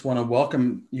I want to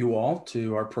welcome you all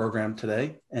to our program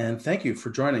today, and thank you for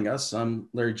joining us. I'm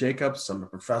Larry Jacobs. I'm a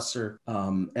professor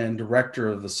and director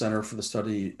of the Center for the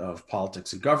Study of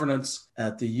Politics and Governance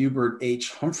at the Hubert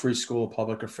H. Humphrey School of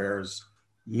Public Affairs,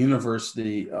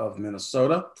 University of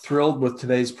Minnesota. Thrilled with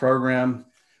today's program.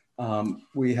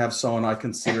 We have someone I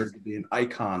consider to be an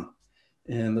icon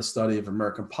in the study of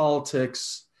American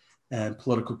politics and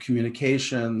political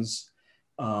communications,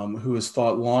 who has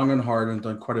thought long and hard and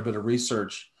done quite a bit of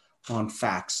research on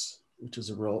facts, which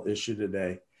is a real issue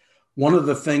today. One of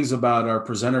the things about our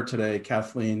presenter today,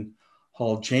 Kathleen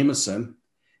Hall Jamieson,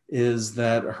 is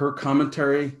that her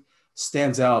commentary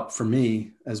stands out for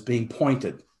me as being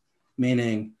pointed,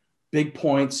 meaning big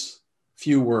points,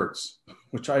 few words,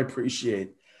 which I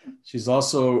appreciate. She's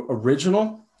also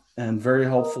original and very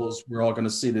helpful, as we're all going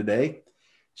to see today.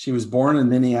 She was born in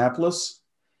Minneapolis.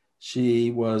 She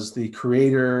was the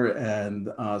creator and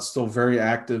still very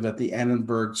active at the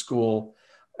Annenberg School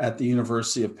at the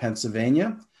University of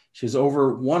Pennsylvania. She has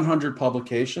over 100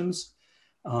 publications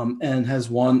and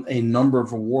has won a number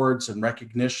of awards and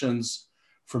recognitions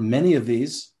for many of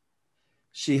these.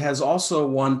 She has also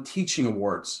won teaching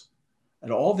awards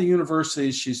at all the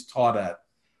universities she's taught at,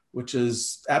 which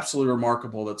is absolutely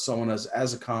remarkable that someone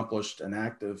as accomplished and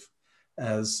active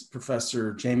as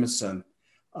Professor Jamieson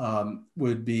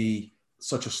would be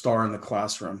such a star in the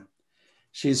classroom.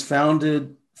 She's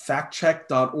founded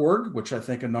factcheck.org, which I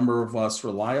think a number of us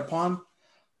rely upon.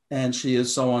 And she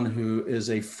is someone who is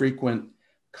a frequent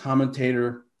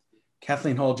commentator.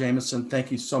 Kathleen Hall Jamieson,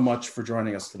 thank you so much for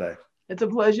joining us today. It's a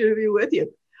pleasure to be with you.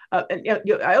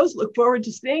 I always look forward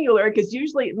to seeing you, Larry, because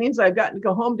usually it means I've gotten to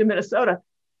go home to Minnesota.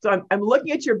 So I'm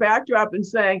looking at your backdrop and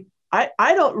saying,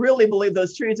 I don't really believe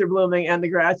those trees are blooming and the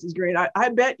grass is green. I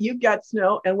bet you've got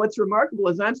snow. And what's remarkable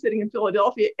is I'm sitting in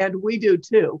Philadelphia and we do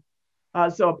too.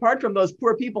 So apart from those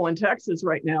poor people in Texas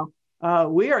right now,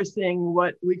 we are seeing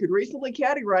what we could reasonably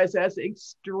categorize as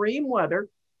extreme weather.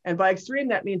 And by extreme,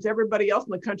 that means everybody else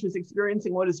in the country is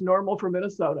experiencing what is normal for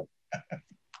Minnesota.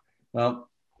 Well,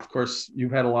 of course,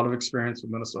 you've had a lot of experience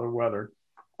with Minnesota weather.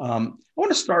 I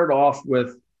want to start off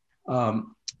with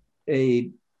a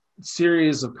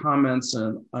series of comments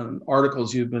and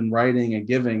articles you've been writing and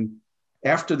giving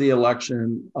after the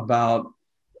election about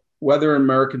whether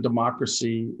American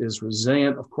democracy is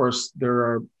resilient. Of course, there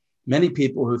are many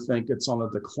people who think it's on a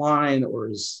decline or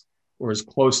is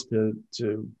close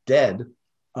to dead.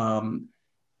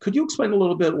 Could you explain a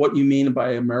little bit what you mean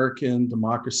by American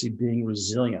democracy being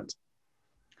resilient?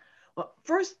 Well,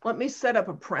 first, let me set up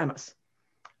a premise,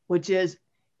 which is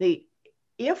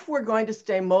if we're going to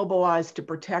stay mobilized to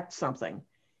protect something,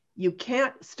 you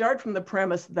can't start from the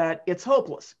premise that it's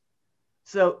hopeless.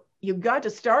 So you've got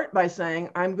to start by saying,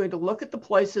 I'm going to look at the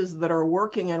places that are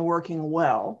working and working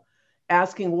well,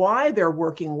 asking why they're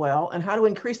working well and how to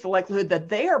increase the likelihood that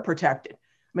they are protected. I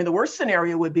mean, the worst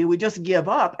scenario would be we just give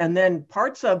up and then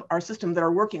parts of our system that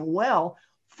are working well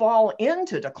fall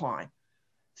into decline.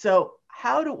 So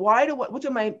what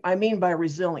do I mean by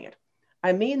resilient?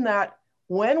 I mean that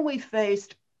when we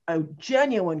faced a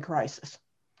genuine crisis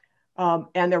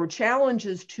and there were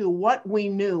challenges to what we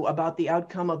knew about the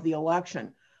outcome of the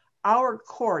election, our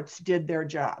courts did their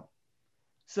job.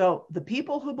 So the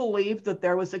people who believed that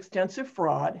there was extensive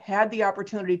fraud had the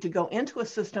opportunity to go into a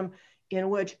system in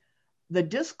which the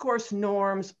discourse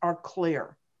norms are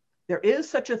clear. There is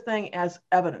such a thing as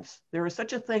evidence. There is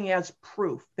such a thing as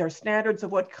proof. There are standards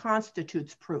of what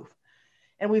constitutes proof.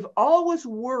 And we've always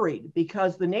worried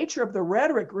because the nature of the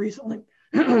rhetoric recently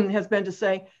has been to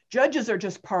say judges are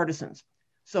just partisans.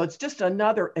 So it's just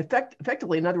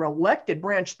effectively another elected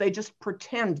branch. They just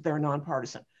pretend they're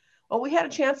nonpartisan. Well, we had a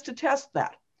chance to test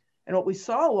that. And what we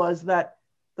saw was that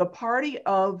the party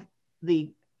of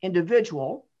the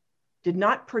individual did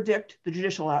not predict the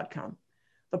judicial outcome.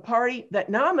 The party that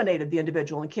nominated the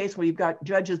individual, in case where you've got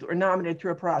judges that were nominated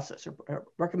through a process or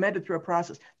recommended through a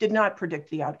process, did not predict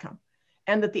the outcome.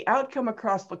 And that the outcome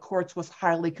across the courts was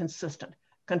highly consistent.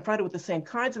 Confronted with the same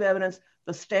kinds of evidence,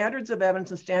 the standards of evidence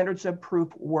and standards of proof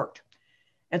worked.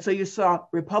 And so you saw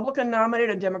Republican nominated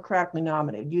and Democratically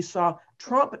nominated. You saw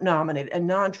Trump nominated and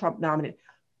non-Trump nominated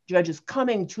judges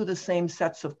coming to the same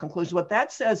sets of conclusions. What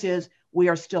that says is we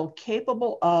are still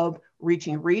capable of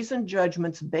reaching reasoned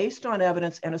judgments based on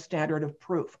evidence and a standard of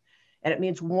proof. And it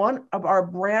means one of our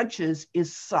branches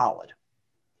is solid.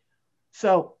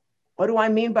 So what do I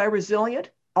mean by resilient?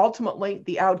 Ultimately,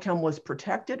 the outcome was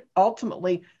protected.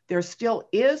 Ultimately, there still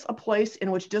is a place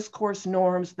in which discourse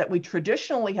norms that we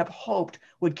traditionally have hoped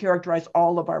would characterize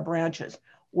all of our branches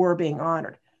were being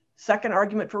honored. Second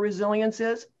argument for resilience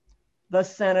is the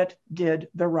Senate did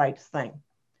the right thing.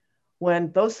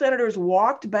 when those senators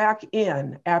walked back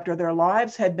in after their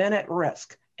lives had been at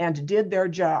risk and did their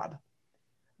job,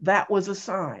 that was a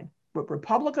sign, but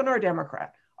Republican or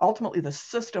Democrat, ultimately the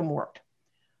system worked.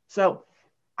 So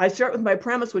I start with my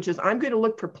premise, which is I'm going to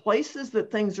look for places that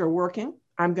things are working.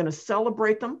 I'm going to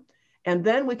celebrate them. And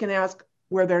then we can ask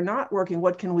where they're not working,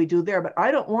 what can we do there? But I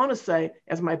don't want to say,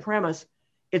 as my premise,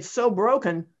 it's so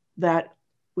broken that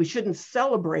we shouldn't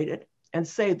celebrate it and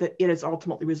say that it is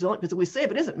ultimately resilient. Because if we say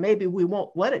if it isn't, maybe we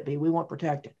won't let it be. We won't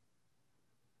protect it.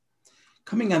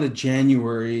 Coming out of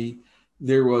January,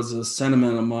 there was a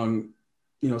sentiment among,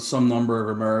 some number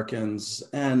of Americans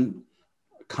and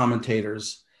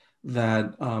commentators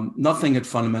that nothing had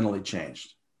fundamentally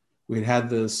changed. We had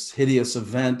this hideous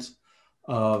event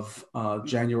of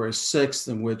January 6th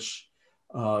in which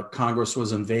Congress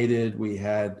was invaded. We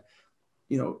had,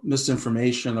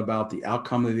 misinformation about the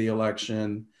outcome of the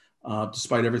election,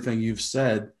 despite everything you've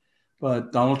said.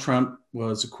 But Donald Trump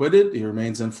was acquitted. He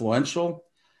remains influential.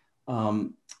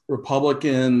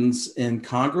 Republicans in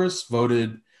Congress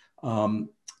voted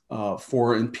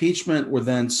for impeachment, were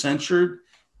then censured,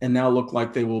 and now look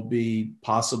like they will be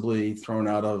possibly thrown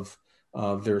out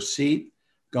of their seat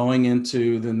going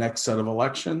into the next set of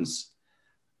elections.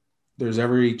 There's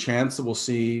every chance that we'll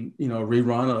see, a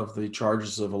rerun of the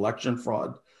charges of election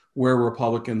fraud where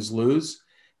Republicans lose.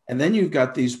 And then you've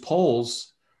got these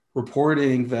polls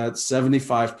reporting that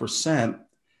 75%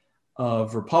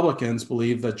 of Republicans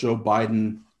believe that Joe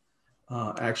Biden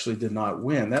actually did not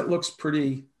win. That looks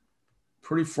pretty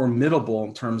formidable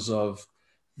in terms of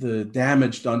the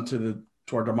damage done to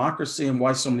our democracy and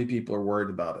why so many people are worried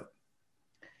about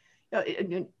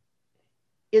it.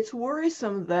 It's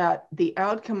worrisome that the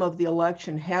outcome of the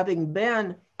election, having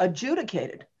been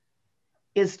adjudicated,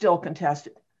 is still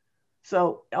contested.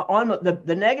 So on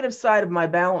the negative side of my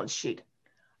balance sheet,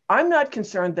 I'm not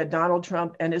concerned that Donald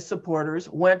Trump and his supporters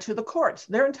went to the courts.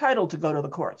 They're entitled to go to the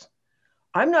courts.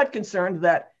 I'm not concerned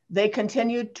that they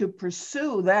continued to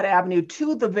pursue that avenue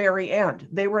to the very end.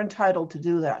 They were entitled to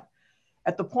do that.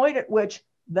 At the point at which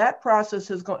that process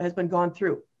has been gone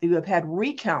through, you have had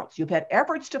recounts, you've had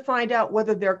efforts to find out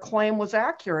whether their claim was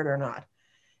accurate or not,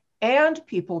 and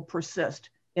people persist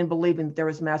in believing that there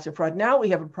is massive fraud. Now we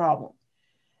have a problem.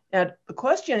 And the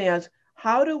question is,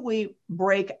 how do we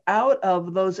break out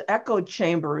of those echo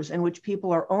chambers in which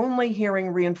people are only hearing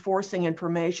reinforcing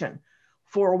information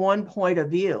for one point of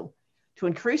view to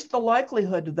increase the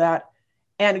likelihood that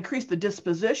and increase the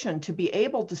disposition to be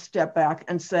able to step back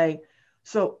and say,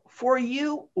 so for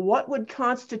you, what would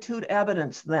constitute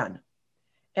evidence then?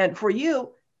 And for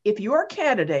you, if your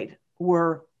candidate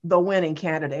were the winning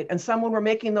candidate and someone were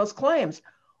making those claims,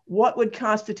 what would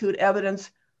constitute evidence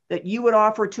that you would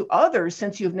offer to others,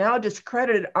 since you've now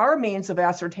discredited our means of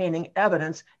ascertaining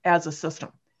evidence as a system?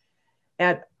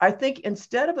 And I think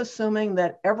instead of assuming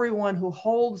that everyone who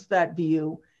holds that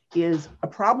view is a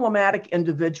problematic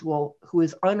individual who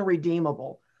is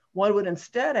unredeemable, one would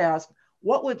instead ask,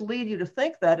 what would lead you to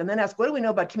think that? And then ask, what do we know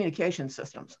about communication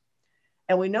systems?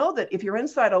 And we know that if you're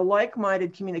inside a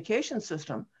like-minded communication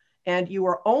system and you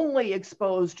are only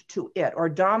exposed to it or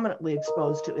dominantly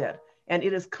exposed to it, and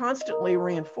it is constantly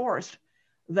reinforced,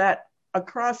 that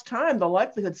across time, the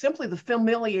likelihood, simply the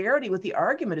familiarity with the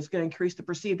argument is going to increase the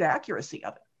perceived accuracy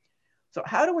of it. So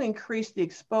how do we increase the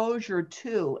exposure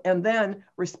to and then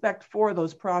respect for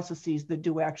those processes that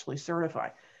do actually certify?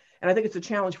 And I think it's a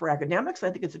challenge for academics.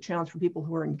 I think it's a challenge for people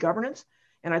who are in governance.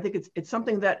 And I think it's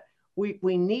something that we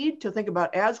need to think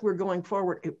about as we're going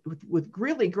forward with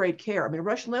really great care. I mean,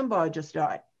 Rush Limbaugh just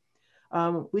died.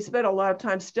 We spent a lot of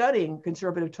time studying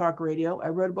conservative talk radio. I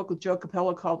wrote a book with Joe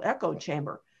Capello called Echo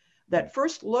Chamber that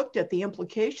first looked at the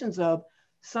implications of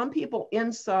some people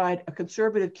inside a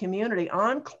conservative community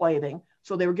enclaving,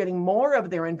 so they were getting more of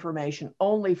their information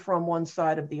only from one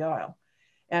side of the aisle.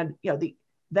 And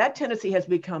that tendency has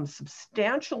become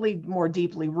substantially more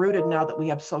deeply rooted now that we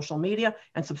have social media,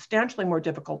 and substantially more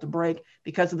difficult to break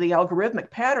because of the algorithmic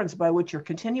patterns by which you're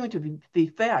continuing to be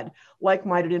fed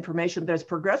like-minded information that is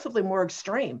progressively more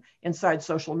extreme inside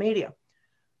social media.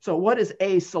 So what is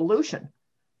a solution?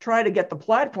 Try to get the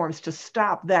platforms to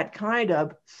stop that kind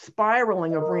of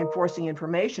spiraling of reinforcing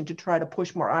information to try to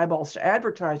push more eyeballs to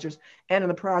advertisers, and in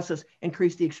the process,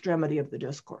 increase the extremity of the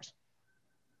discourse.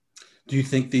 Do you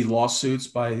think the lawsuits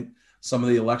by some of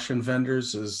the election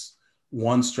vendors is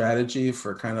one strategy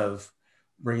for kind of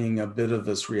bringing a bit of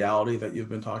this reality that you've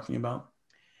been talking about?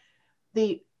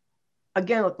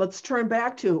 Again, let's turn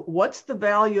back to what's the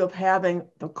value of having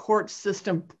the court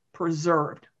system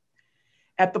preserved?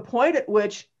 At the point at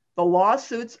which the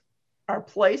lawsuits are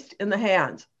placed in the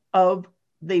hands of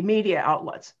the media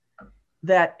outlets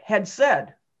that had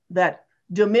said that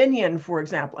Dominion, for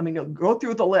example, I mean, you'll go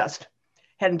through the list,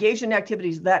 had engaged in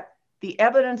activities that the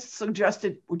evidence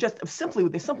suggested were just simply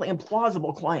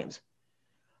implausible claims.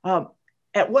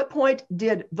 At what point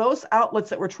did those outlets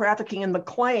that were trafficking in the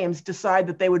claims decide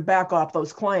that they would back off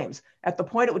those claims? At the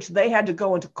point at which they had to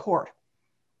go into court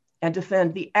and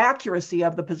defend the accuracy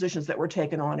of the positions that were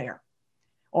taken on air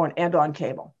and on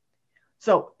cable.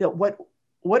 So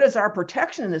what is our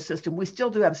protection in this system? We still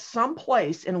do have some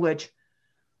place in which,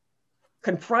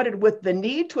 confronted with the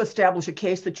need to establish a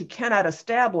case that you cannot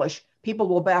establish, people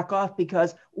will back off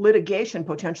because litigation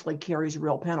potentially carries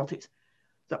real penalties.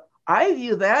 So I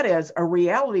view that as a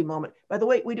reality moment. By the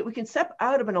way, we can step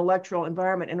out of an electoral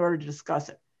environment in order to discuss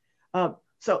it.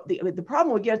 So the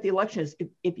problem we get at the election is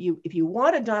if you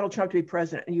wanted Donald Trump to be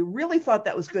president and you really thought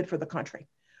that was good for the country,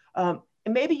 and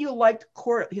maybe you liked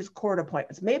his court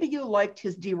appointments, maybe you liked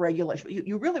his deregulation,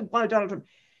 you really wanted Donald Trump.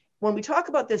 When we talk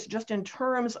about this just in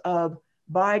terms of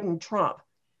Biden-Trump,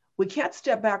 we can't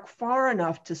step back far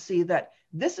enough to see that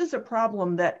this is a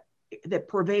problem that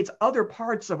pervades other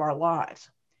parts of our lives.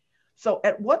 So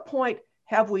at what point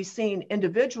have we seen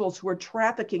individuals who are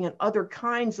trafficking in other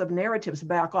kinds of narratives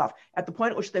back off at the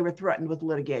point at which they were threatened with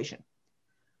litigation?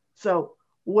 So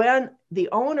when the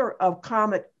owner of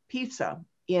Comet Pizza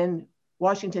in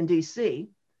Washington, D.C.,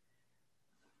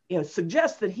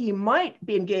 suggests that he might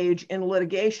be engaged in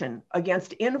litigation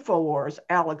against InfoWars'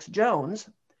 Alex Jones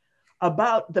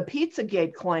about the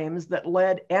Pizzagate claims that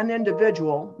led an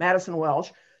individual, Madison Welsh,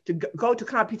 to go to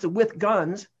Comet Pizza with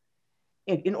guns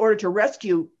in order to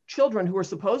rescue children who were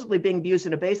supposedly being abused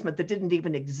in a basement that didn't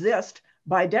even exist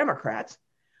by Democrats.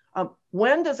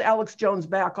 When does Alex Jones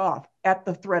back off? At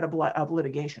the threat of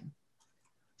litigation.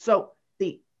 So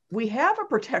we have a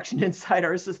protection inside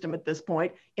our system at this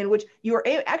point in which you are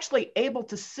actually able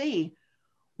to see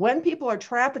when people are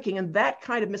trafficking in that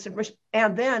kind of misinformation,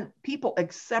 and then people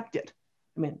accept it.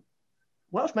 I mean,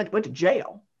 Welsh went to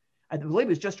jail. I believe he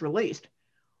was just released.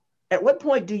 At what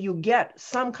point do you get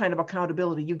some kind of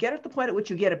accountability? You get at the point at which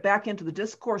you get it back into the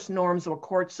discourse norms of a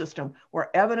court system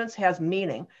where evidence has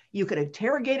meaning. You can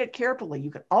interrogate it carefully.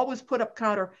 You can always put up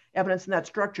counter evidence in that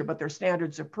structure, but there's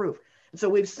standards of proof. And so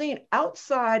we've seen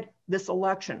outside this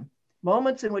election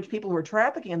moments in which people who are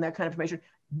trafficking in that kind of information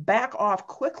back off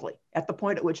quickly at the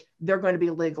point at which they're going to be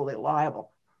legally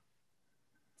liable.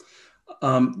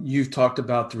 You've talked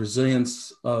about the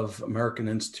resilience of American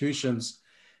institutions,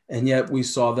 and yet we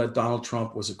saw that Donald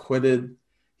Trump was acquitted.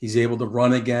 He's able to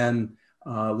run again.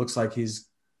 Looks like he's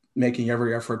making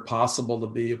every effort possible to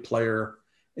be a player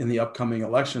in the upcoming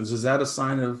elections. Is that a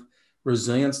sign of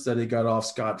resilience that he got off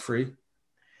scot-free?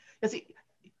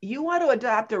 You want to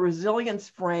adopt a resilience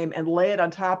frame and lay it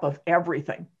on top of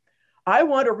everything. I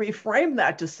want to reframe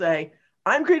that to say,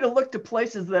 I'm going to look to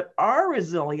places that are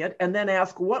resilient and then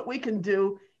ask what we can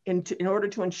do in order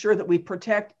to ensure that we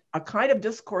protect a kind of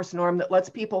discourse norm that lets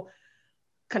people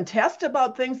contest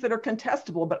about things that are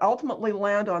contestable, but ultimately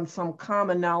land on some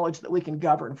common knowledge that we can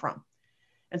govern from.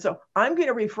 And so I'm going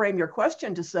to reframe your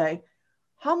question to say,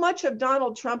 how much of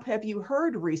Donald Trump have you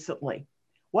heard recently?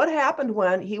 What happened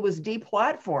when he was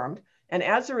deplatformed and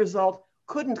as a result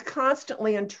couldn't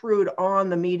constantly intrude on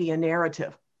the media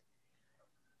narrative?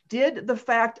 Did the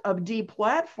fact of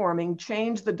deplatforming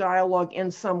change the dialogue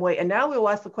in some way? And now we'll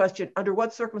ask the question, under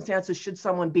what circumstances should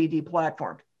someone be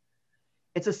deplatformed?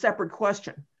 It's a separate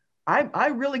question. I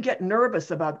really get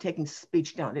nervous about taking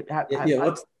speech down. I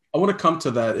want to come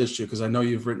to that issue because I know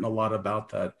you've written a lot about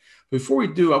that. Before we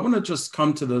do, I want to just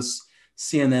come to this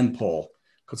CNN poll,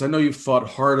 because I know you've thought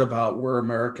hard about where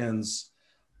Americans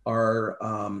are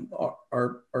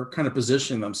kind of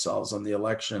positioning themselves on the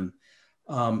election.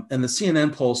 And the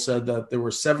CNN poll said that there were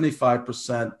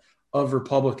 75% of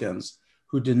Republicans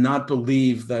who did not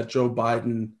believe that Joe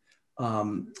Biden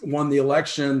won the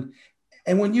election.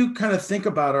 And when you kind of think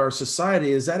about our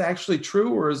society, is that actually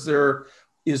true, or is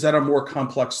that a more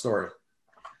complex story?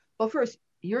 Well, first,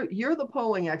 you're the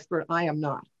polling expert. I am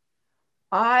not.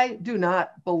 I do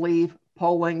not believe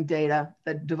polling data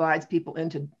that divides people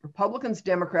into Republicans,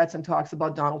 Democrats, and talks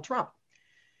about Donald Trump.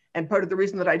 And part of the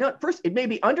reason that I don't, first, it may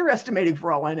be underestimating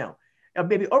for all I know,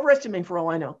 maybe overestimating for all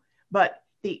I know, but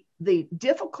the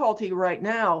difficulty right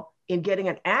now in getting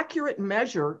an accurate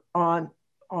measure on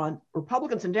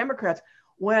Republicans and Democrats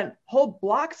when whole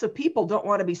blocks of people don't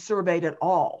want to be surveyed at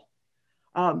all.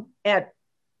 And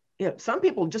some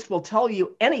people just will tell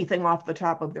you anything off the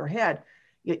top of their head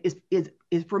is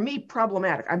for me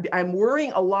problematic. I'm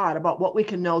worrying a lot about what we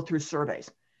can know through surveys.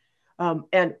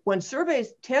 And when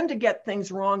surveys tend to get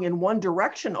things wrong in one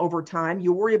direction over time,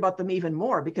 you worry about them even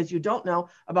more because you don't know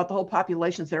about the whole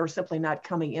populations that are simply not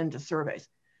coming into surveys.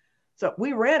 So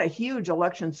we ran a huge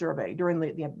election survey during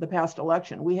the past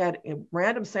election. We had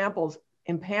random samples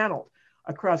impaneled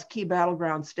across key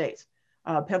battleground states,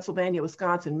 Pennsylvania,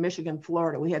 Wisconsin, Michigan,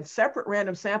 Florida. We had separate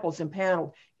random samples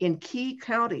impaneled in key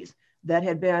counties that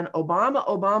had been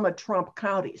Obama, Trump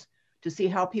counties to see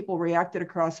how people reacted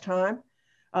across time.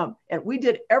 And we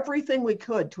did everything we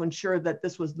could to ensure that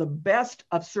this was the best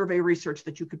of survey research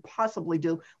that you could possibly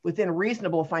do within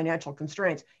reasonable financial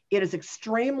constraints. It is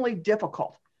extremely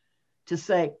difficult to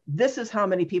say, this is how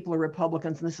many people are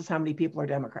Republicans and this is how many people are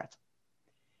Democrats.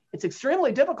 It's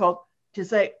extremely difficult to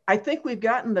say, I think we've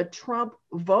gotten the Trump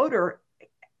voter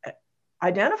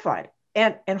identified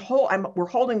and we're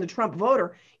holding the Trump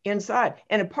voter inside.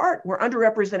 And in part, we're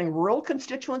underrepresenting rural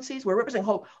constituencies. We're representing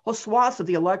whole swaths of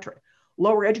the electorate.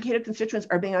 Lower educated constituents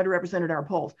are being underrepresented in our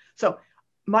polls. So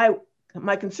my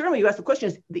concern when you ask the question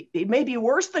is, it may be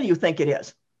worse than you think it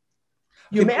is.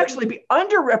 You may actually be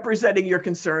underrepresenting your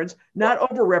concerns, not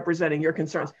overrepresenting your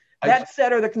concerns. That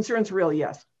said, are the concerns real?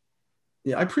 Yes.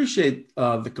 Yeah, I appreciate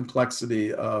the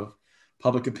complexity of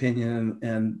public opinion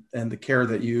and the care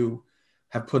that you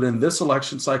have put in this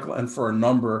election cycle and for a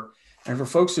number. And for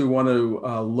folks who want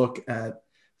to look at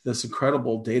this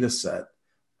incredible data set,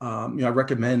 I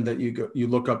recommend that you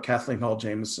look up Kathleen Hall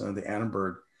Jamieson and the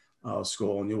Annenberg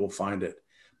School, and you will find it.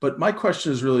 But my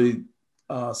question is really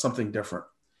something different.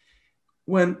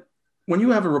 When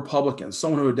you have a Republican,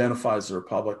 someone who identifies as a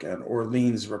Republican or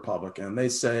leans Republican, they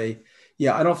say,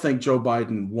 yeah, I don't think Joe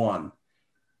Biden won.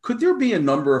 Could there be a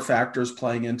number of factors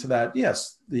playing into that?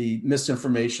 Yes, the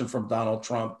misinformation from Donald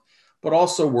Trump, but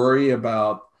also worry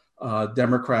about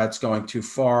Democrats going too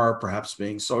far, perhaps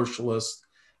being socialist.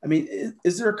 I mean,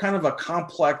 is there kind of a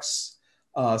complex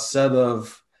set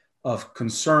of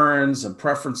concerns and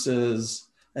preferences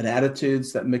and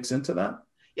attitudes that mix into that?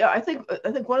 Yeah, I think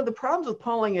one of the problems with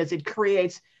polling is it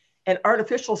creates an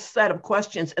artificial set of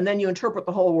questions, and then you interpret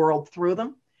the whole world through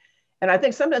them. And I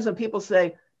think sometimes when people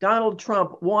say Donald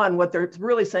Trump won, what they're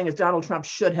really saying is Donald Trump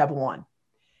should have won.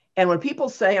 And when people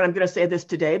say, and I'm going to say this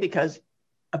today because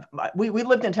we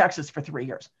lived in Texas for 3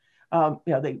 years.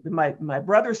 My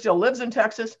brother still lives in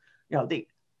Texas.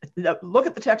 Look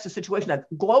at the Texas situation. That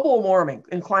global warming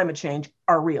and climate change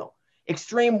are real.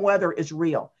 Extreme weather is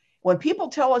real. When people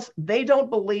tell us they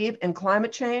don't believe in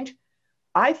climate change,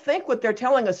 I think what they're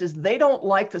telling us is they don't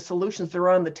like the solutions that are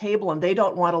on the table and they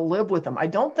don't want to live with them. I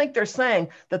don't think they're saying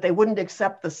that they wouldn't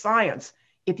accept the science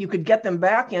if you could get them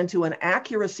back into an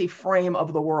accuracy frame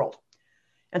of the world.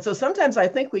 And so sometimes I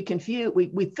think we confuse,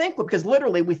 we think because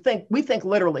literally we think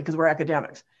literally because we're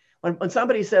academics. When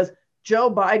somebody says Joe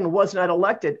Biden was not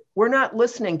elected, we're not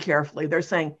listening carefully. They're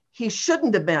saying he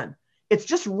shouldn't have been. It's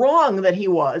just wrong that he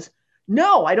was.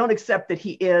 No, I don't accept that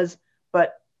he is.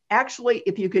 But actually,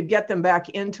 if you could get them back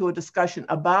into a discussion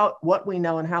about what we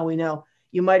know and how we know,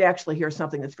 you might actually hear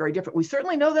something that's very different. We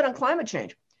certainly know that on climate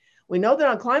change. We know that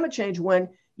on climate change, when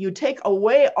you take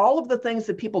away all of the things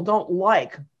that people don't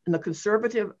like in the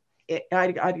conservative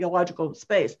ideological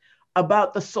space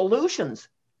about the solutions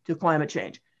to climate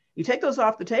change, you take those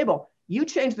off the table, you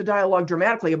change the dialogue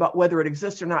dramatically about whether it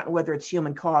exists or not and whether it's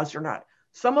human caused or not.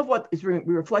 Some of what is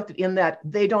reflected in that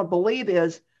they don't believe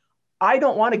is, I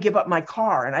don't want to give up my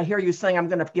car. And I hear you saying I'm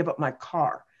going to give up my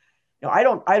car. I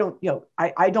don't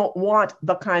want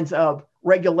the kinds of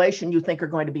regulation you think are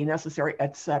going to be necessary,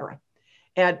 et cetera.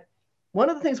 And one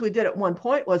of the things we did at one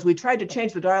point was we tried to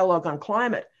change the dialogue on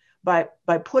climate by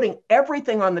putting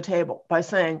everything on the table, by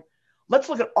saying, let's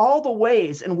look at all the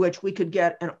ways in which we could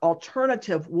get an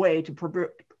alternative way to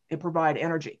provide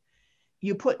energy.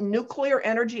 You put nuclear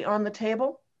energy on the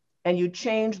table and you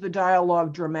change the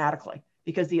dialogue dramatically,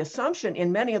 because the assumption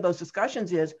in many of those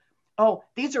discussions is, oh,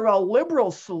 these are all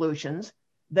liberal solutions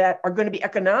that are going to be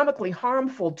economically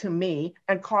harmful to me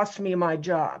and cost me my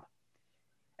job.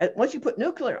 And once you put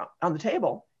nuclear on the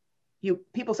table,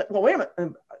 people say, well, wait a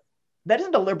minute, that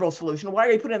isn't a liberal solution. Why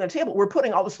are you putting it on the table? We're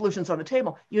putting all the solutions on the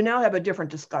table. You now have a different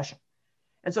discussion.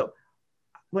 And so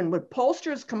when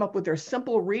pollsters come up with their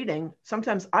simple reading,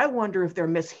 sometimes I wonder if they're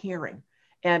mishearing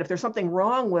and if there's something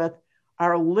wrong with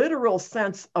our literal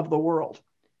sense of the world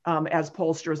as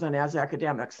pollsters and as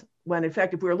academics, when in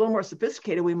fact, if we were a little more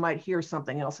sophisticated, we might hear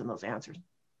something else in those answers.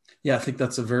 Yeah, I think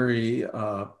that's a very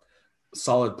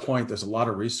solid point. There's a lot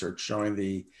of research showing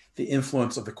the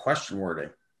influence of the question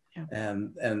wording, yeah,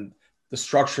 and the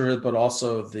structure, but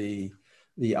also the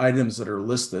items that are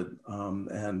listed.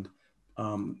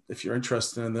 If you're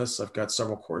interested in this, I've got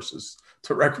several courses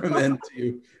to recommend to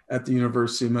you at the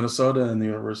University of Minnesota and the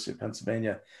University of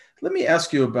Pennsylvania. Let me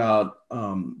ask you about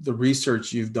the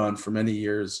research you've done for many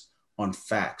years on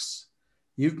facts.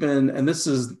 You've been, and this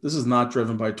is not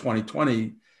driven by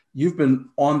 2020, you've been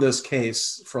on this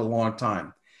case for a long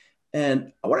time.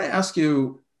 And I want to ask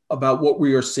you about what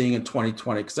we are seeing in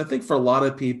 2020, because I think for a lot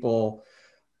of people,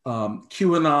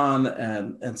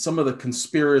 QAnon and some of the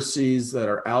conspiracies that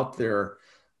are out there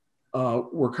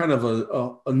were kind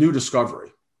of a new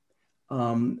discovery.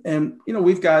 And,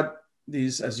 we've got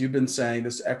these, as you've been saying,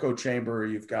 this echo chamber.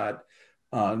 You've got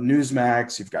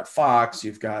Newsmax, you've got Fox,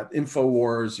 you've got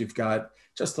InfoWars, you've got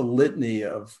just a litany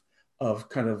of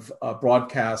kind of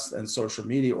broadcast and social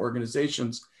media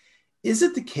organizations. Is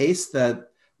it the case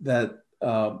that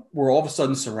we're all of a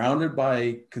sudden surrounded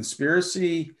by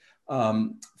conspiracy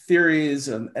theories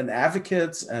and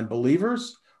advocates and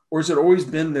believers, or has it always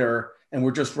been there and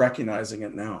we're just recognizing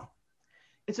it now?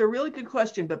 It's a really good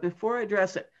question, but before I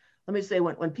address it, let me say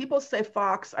when people say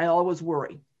Fox, I always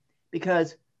worry,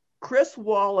 because Chris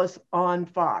Wallace on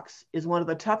Fox is one of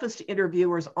the toughest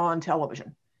interviewers on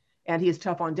television, and he's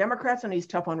tough on Democrats and he's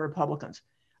tough on Republicans.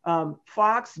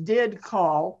 Fox did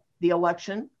call the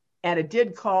election, and it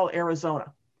did call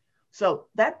Arizona. So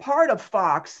that part of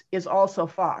Fox is also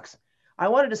Fox. I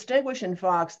want to distinguish in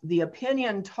Fox the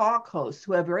opinion talk hosts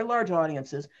who have very large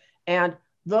audiences and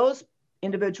those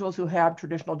individuals who have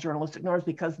traditional journalistic norms,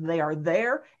 because they are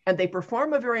there and they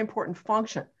perform a very important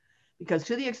function. Because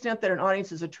to the extent that an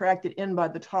audience is attracted in by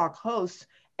the talk hosts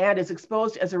and is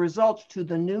exposed as a result to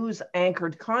the news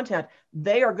anchored content,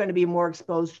 they are going to be more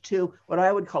exposed to what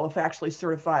I would call a factually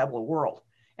certifiable world.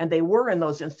 And they were in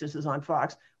those instances on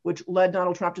Fox, which led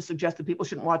Donald Trump to suggest that people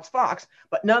shouldn't watch Fox.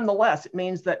 But nonetheless, it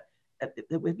means that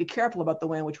we be careful about the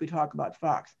way in which we talk about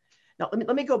Fox. Now,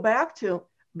 let me go back to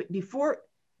before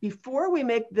we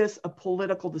make this a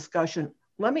political discussion.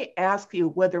 Let me ask you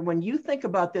whether when you think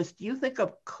about this, do you think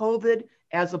of COVID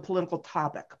as a political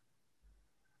topic?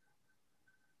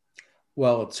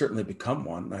 Well, it's certainly become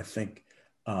one. I think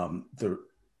and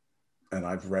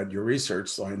I've read your research,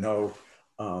 so I know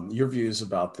your views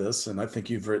about this. And I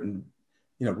think you've written,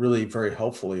 really very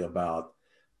helpfully about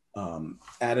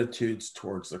attitudes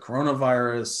towards the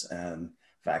coronavirus and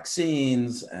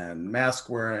vaccines and mask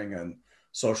wearing and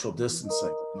social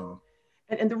distancing.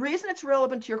 And the reason it's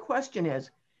relevant to your question is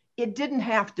it didn't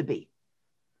have to be.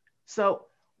 So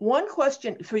one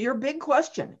question, for your big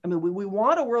question, I mean, we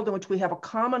want a world in which we have a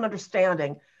common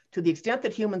understanding to the extent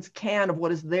that humans can of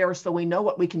what is there so we know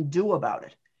what we can do about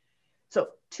it. So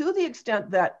to the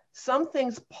extent that some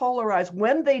things polarize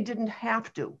when they didn't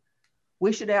have to,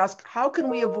 we should ask, how can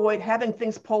we avoid having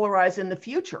things polarize in the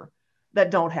future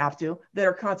that don't have to, that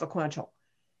are consequential?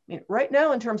 I mean, right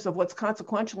now, in terms of what's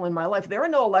consequential in my life, there are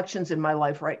no elections in my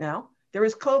life right now. There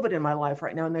is COVID in my life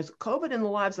right now, and there's COVID in the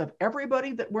lives of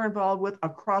everybody that we're involved with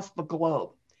across the globe.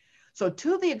 So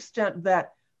to the extent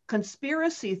that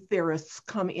conspiracy theorists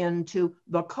come into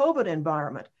the COVID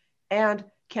environment and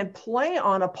can play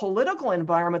on a political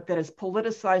environment that has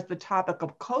politicized the topic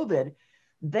of COVID,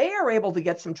 they are able to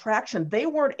get some traction they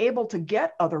weren't able to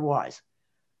get otherwise.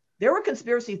 There were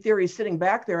conspiracy theories sitting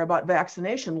back there about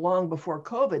vaccination long before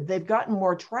COVID. They've gotten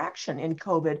more traction in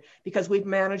COVID because we've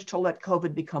managed to let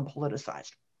COVID become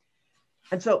politicized.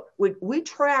 And so we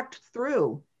tracked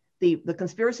through the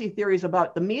conspiracy theories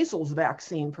about the measles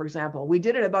vaccine, for example. We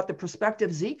did it about the prospective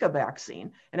Zika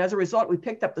vaccine. And as a result, we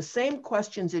picked up the same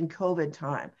questions in COVID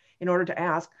time in order to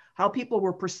ask how people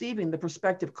were perceiving the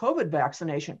prospective COVID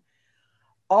vaccination.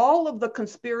 All of the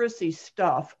conspiracy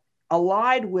stuff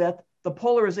allied with the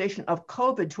polarization of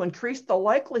COVID to increase the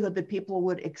likelihood that people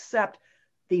would accept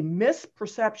the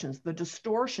misperceptions, the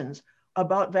distortions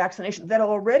about vaccination that had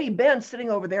already been sitting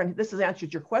over there, and this has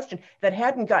answered your question, that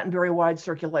hadn't gotten very wide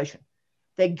circulation.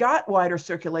 They got wider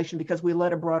circulation because we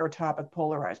let a broader topic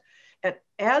polarize. And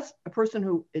as a person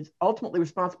who is ultimately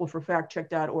responsible for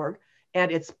factcheck.org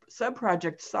and its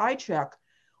subproject SciCheck,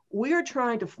 we are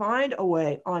trying to find a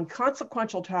way on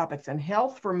consequential topics, and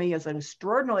health for me is an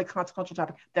extraordinarily consequential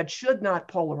topic that should not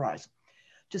polarize,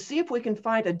 to see if we can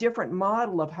find a different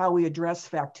model of how we address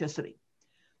facticity.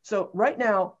 So right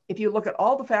now, if you look at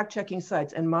all the fact-checking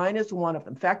sites, and mine is one of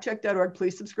them, factcheck.org,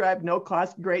 please subscribe, no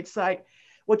cost, great site.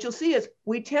 What you'll see is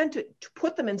we tend to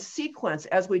put them in sequence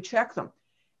as we check them.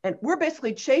 And we're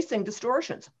basically chasing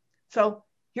distortions. So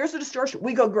here's a distortion,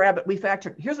 we go grab it, we fact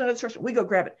check. Here's another distortion, we go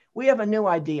grab it. We have a new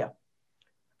idea.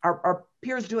 Our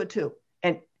peers do it too.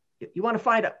 And you want to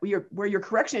find out where your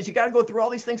correction is, you got to go through all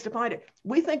these things to find it.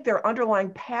 We think there are underlying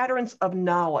patterns of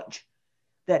knowledge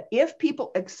that if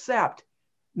people accept,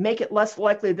 make it less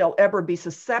likely they'll ever be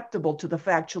susceptible to the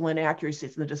factual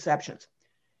inaccuracies and the deceptions.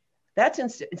 That's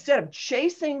instead of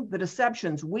chasing the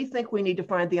deceptions, we think we need to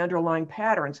find the underlying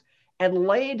patterns and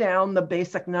lay down the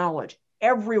basic knowledge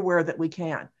everywhere that we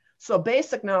can. So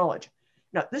basic knowledge,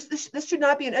 Now, this should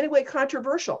not be in any way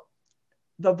controversial.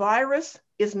 The virus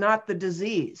is not the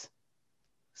disease.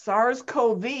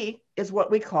 SARS-CoV is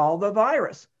what we call the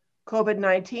virus.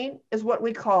 COVID-19 is what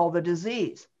we call the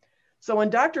disease. So when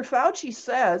Dr. Fauci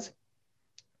says,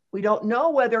 we don't know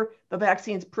whether the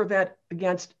vaccines prevent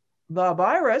against the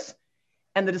virus,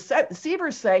 and the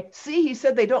deceivers say, see, he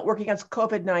said they don't work against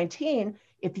COVID-19.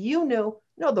 If you knew,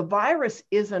 no, the virus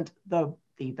isn't the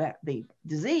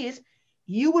disease,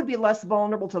 you would be less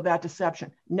vulnerable to that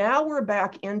deception. Now we're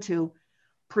back into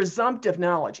presumptive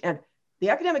knowledge. And the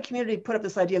academic community put up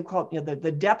this idea called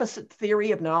the deficit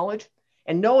theory of knowledge.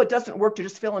 And no, it doesn't work to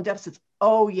just fill in deficits.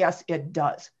 Oh, yes, it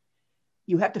does.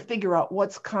 You have to figure out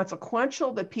what's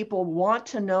consequential that people want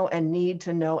to know and need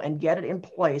to know and get it in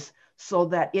place so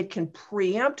that it can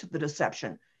preempt the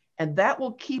deception. And that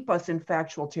will keep us in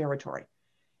factual territory.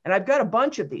 And I've got a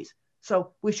bunch of these.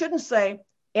 So we shouldn't say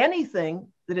anything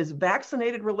that is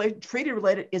vaccinated related, treated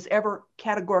related is ever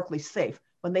categorically safe.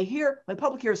 When the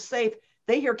public hears safe,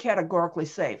 they hear categorically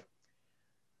safe.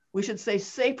 We should say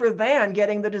safer than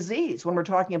getting the disease when we're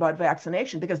talking about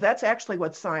vaccination, because that's actually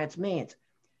what science means.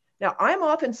 Now, I'm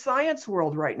off in science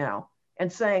world right now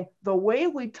and saying the way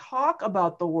we talk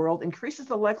about the world increases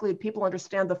the likelihood people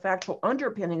understand the factual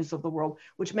underpinnings of the world,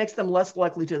 which makes them less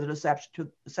likely to the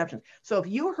deceptions. So if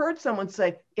you heard someone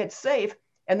say it's safe,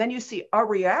 and then you see a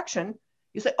reaction,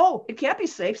 you say, oh, it can't be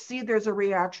safe. See, there's a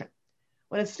reaction.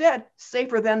 When instead,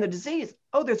 safer than the disease,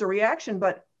 oh, there's a reaction,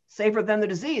 but safer than the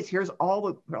disease. Here's all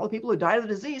the people who died of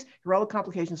the disease. Here are all the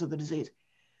complications of the disease.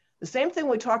 The same thing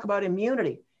when we talk about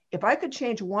immunity. If I could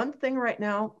change one thing right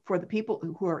now for the people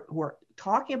who are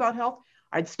talking about health,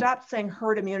 I'd stop saying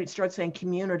herd immunity, start saying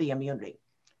community immunity.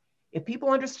 If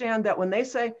people understand that when they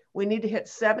say we need to hit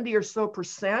 70 or so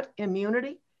 %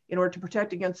 immunity in order to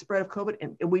protect against the spread of COVID,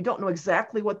 and we don't know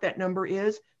exactly what that number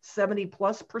is,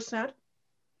 70+%,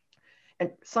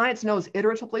 and science knows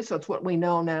iteratively, so it's what we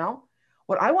know now.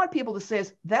 What I want people to say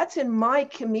is that's in my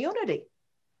community.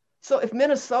 So if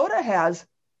Minnesota has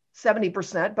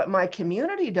 70%, but my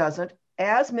community doesn't,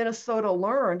 as Minnesota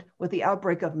learned with the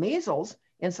outbreak of measles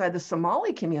inside the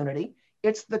Somali community,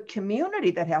 it's the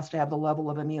community that has to have the level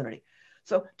of immunity.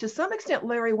 So to some extent,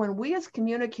 Larry, when we as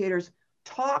communicators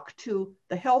talk to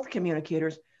the health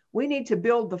communicators, we need to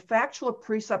build the factual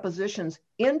presuppositions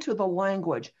into the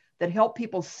language that help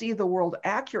people see the world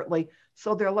accurately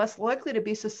so they're less likely to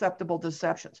be susceptible to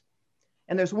deceptions.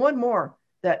 And there's one more,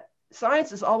 that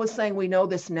science is always saying we know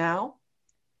this now.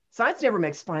 Science never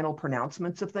makes final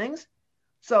pronouncements of things.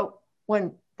 So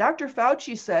when Dr.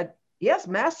 Fauci said, yes,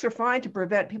 masks are fine to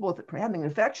prevent people with having an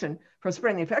infection from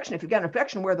spreading the infection. If you get an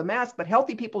infection, wear the mask, but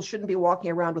healthy people shouldn't be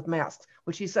walking around with masks,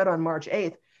 which he said on March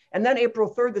 8th. And then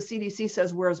April 3rd, the CDC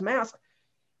says wears masks.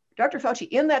 Dr. Fauci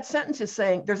in that sentence is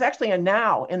saying there's actually a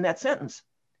now in that sentence.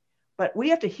 But we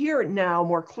have to hear now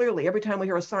more clearly every time we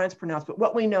hear a science pronouncement,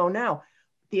 what we know now.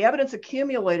 The evidence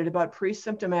accumulated about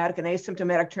pre-symptomatic and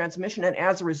asymptomatic transmission, and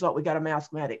as a result, we got a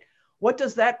mask mandate. What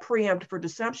does that preempt for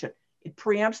deception? It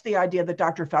preempts the idea that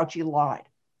Dr. Fauci lied.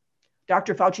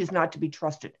 Dr. Fauci is not to be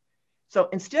trusted. So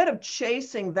instead of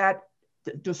chasing that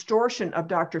distortion of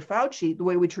Dr. Fauci the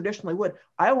way we traditionally would,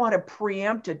 I want to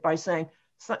preempt it by saying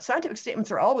scientific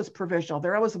statements are always provisional.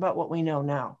 They're always about what we know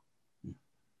now.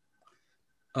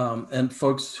 And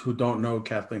folks who don't know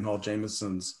Kathleen Hall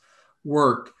Jamieson's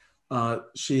work,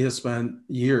 she has spent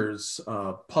years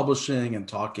publishing and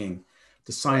talking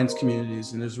to science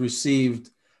communities and has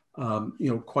received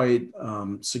quite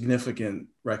significant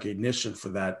recognition for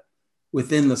that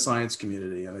within the science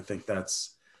community. And I think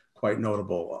that's quite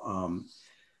notable.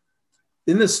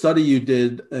 In this study you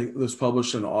did, it was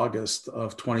published in August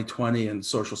of 2020 in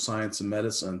Social Science and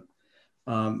Medicine,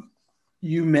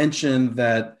 you mentioned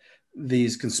that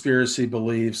these conspiracy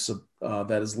beliefs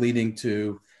that is leading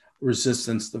to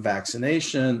resistance to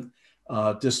vaccination,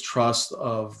 distrust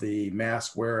of the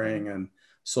mask wearing and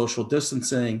social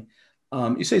distancing.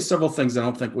 You say several things I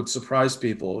don't think would surprise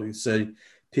people. You say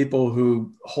people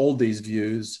who hold these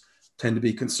views tend to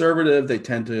be conservative. They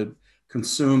tend to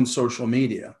consume social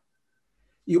media.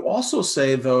 You also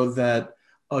say, though, that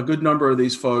a good number of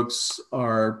these folks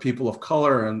are people of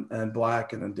color and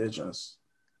Black and Indigenous.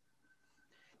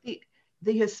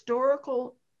 The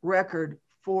historical record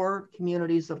for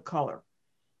communities of color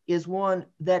is one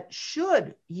that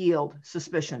should yield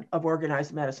suspicion of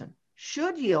organized medicine,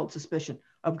 should yield suspicion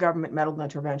of government medical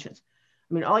interventions.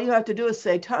 I mean, all you have to do is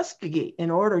say Tuskegee in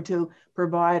order to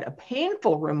provide a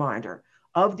painful reminder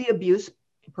of the abuse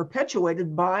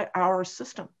perpetuated by our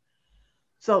system.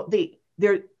 So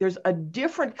there's a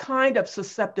different kind of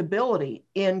susceptibility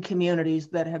in communities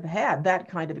that have had that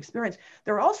kind of experience.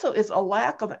 There also is a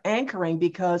lack of anchoring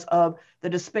because of the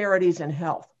disparities in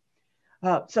health.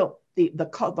 So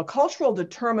the cultural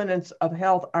determinants of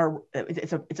health are,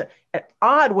 it's an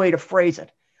odd way to phrase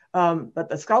it, but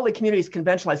the scholarly communities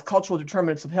conventionalize cultural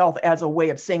determinants of health as a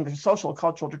way of saying the social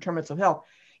cultural determinants of health.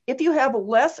 If you have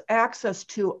less access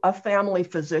to a family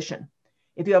physician,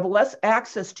 if you have less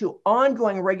access to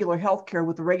ongoing regular health care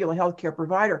with a regular health care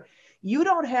provider, you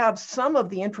don't have some of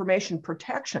the information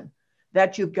protection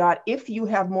that you've got if you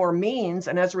have more means,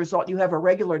 and as a result, you have a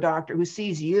regular doctor who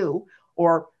sees you,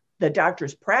 or the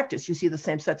doctor's practice, you see the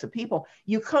same sets of people,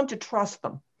 you come to trust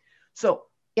them. So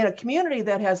in a community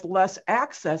that has less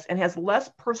access and has less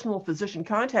personal physician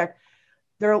contact,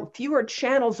 there are fewer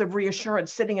channels of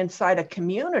reassurance sitting inside a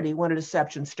community when a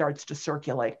deception starts to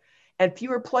circulate, and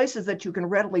fewer places that you can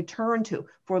readily turn to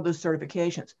for those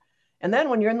certifications. And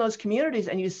then when you're in those communities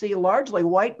and you see largely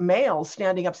white males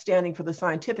standing for the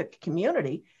scientific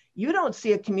community, you don't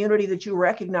see a community that you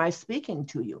recognize speaking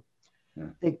to you. Yeah.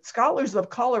 The scholars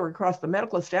of color across the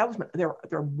medical establishment,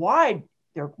 they're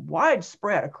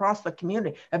widespread across the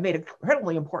community, have made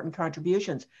incredibly important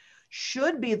contributions,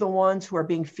 should be the ones who are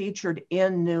being featured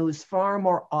in news far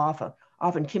more often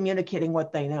communicating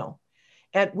what they know.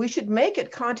 And we should make it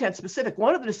content specific.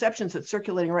 One of the deceptions that's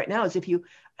circulating right now is if you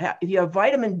have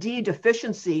vitamin D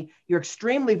deficiency, you're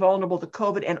extremely vulnerable to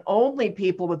COVID, and only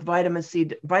people with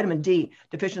vitamin D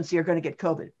deficiency are going to get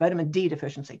COVID. Vitamin D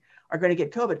deficiency are going to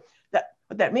get COVID.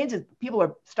 What that means is people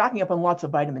are stocking up on lots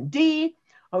of vitamin D,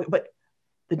 but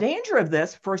the danger of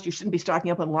this, first, you shouldn't be stocking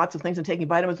up on lots of things and taking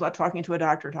vitamins without talking to a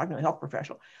doctor, talking to a health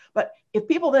professional. But if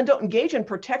people then don't engage in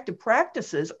protective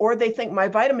practices, or they think my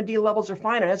vitamin D levels are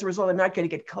fine, and as a result, I'm not going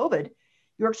to get COVID,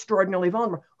 you're extraordinarily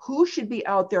vulnerable. Who should be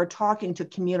out there talking to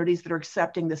communities that are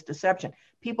accepting this deception?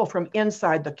 People from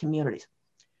inside the communities.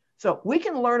 So we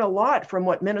can learn a lot from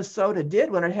what Minnesota did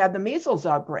when it had the measles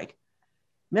outbreak.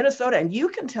 Minnesota, and you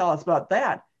can tell us about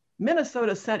that,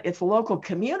 Minnesota sent its local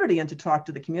community in to talk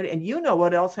to the community, and you know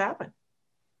what else happened.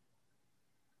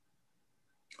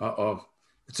 Uh-oh.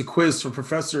 It's a quiz for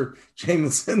Professor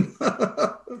Jamison.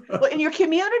 Well, and your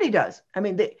community does. I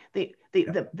mean,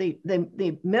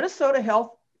 the Minnesota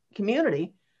health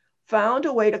community found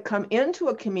a way to come into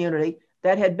a community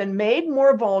that had been made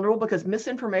more vulnerable because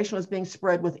misinformation was being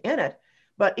spread within it,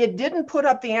 but it didn't put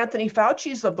up the Anthony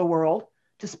Fauci's of the world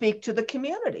to speak to the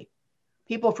community.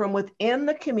 People from within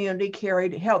the community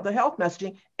carried the health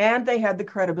messaging, and they had the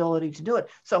credibility to do it.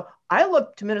 So I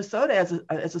look to Minnesota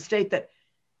as a state that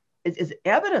is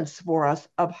evidence for us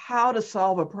of how to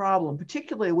solve a problem,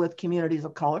 particularly with communities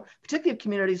of color, particularly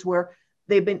communities where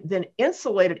they've been then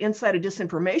insulated inside a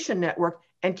disinformation network.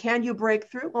 And can you break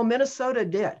through? Well, Minnesota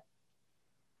did.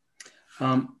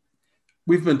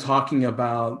 We've been talking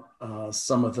about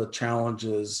some of the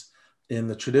challenges in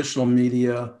the traditional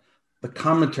media, the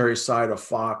commentary side of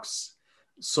Fox,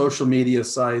 social media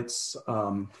sites,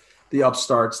 the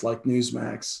upstarts like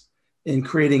Newsmax, in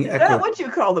creating echo. Is that what you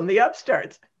call them, the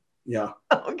upstarts? Yeah.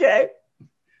 Okay.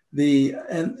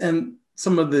 And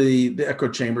some of the echo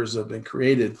chambers have been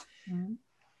created. Mm-hmm.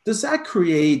 Does that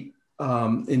create,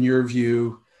 in your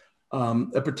view,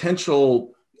 a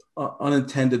potential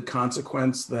unintended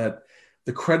consequence that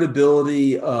the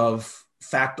credibility of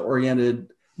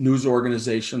fact-oriented news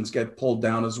organizations get pulled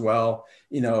down as well?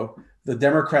 You know, the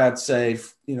Democrats say,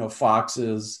 you know, Fox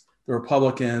is the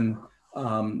Republican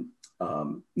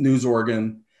news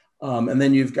organ. And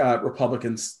then you've got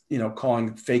Republicans, you know,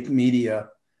 calling fake media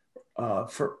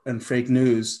and fake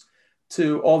news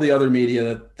to all the other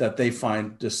media that they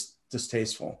find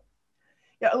distasteful.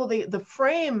 Yeah, well, the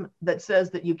frame that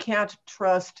says that you can't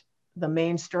trust the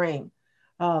mainstream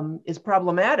is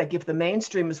problematic if the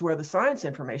mainstream is where the science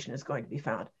information is going to be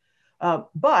found.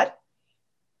 But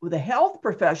the health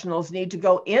professionals need to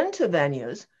go into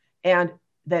venues and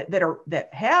that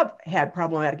have had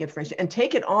problematic information and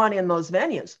take it on in those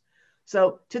venues.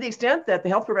 So to the extent that the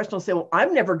health professionals say, well,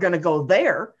 I'm never going to go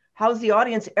there, how's the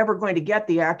audience ever going to get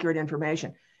the accurate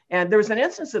information? And there was an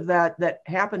instance of that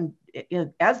happened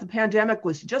as the pandemic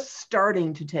was just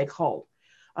starting to take hold.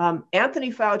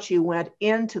 Anthony Fauci went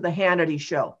into the Hannity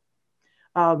show.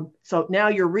 So now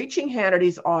you're reaching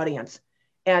Hannity's audience.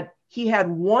 And he had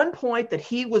one point that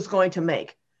he was going to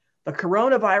make. The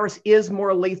coronavirus is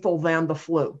more lethal than the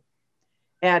flu.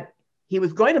 And he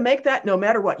was going to make that no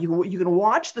matter what. You can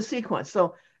watch the sequence.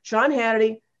 So Sean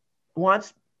Hannity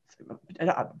wants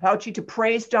Fauci to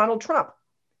praise Donald Trump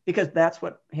because that's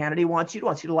what Hannity wants you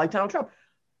to like Donald Trump.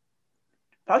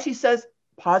 Fauci says,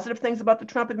 positive things about the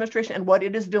Trump administration and what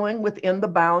it is doing within the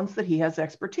bounds that he has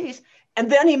expertise.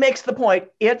 And then he makes the point,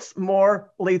 it's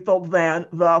more lethal than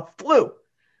the flu.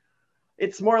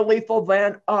 It's more lethal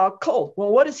than cold.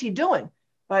 Well, what is he doing?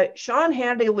 By Sean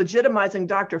Hannity legitimizing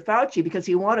Dr. Fauci because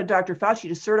he wanted Dr. Fauci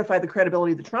to certify the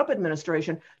credibility of the Trump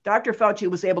administration, Dr. Fauci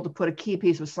was able to put a key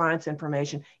piece of science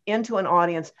information into an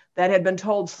audience that had been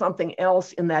told something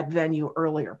else in that venue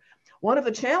earlier. One of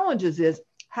the challenges is,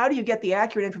 how do you get the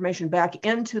accurate information back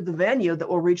into the venue that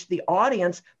will reach the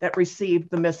audience that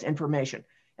received the misinformation?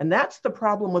 And that's the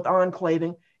problem with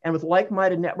enclaving and with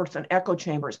like-minded networks and echo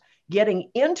chambers,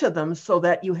 getting into them so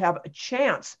that you have a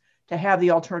chance to have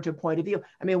the alternative point of view.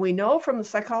 I mean, we know from the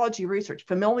psychology research,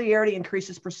 familiarity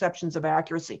increases perceptions of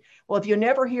accuracy. Well, if you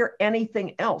never hear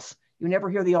anything else, you never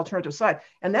hear the alternative side.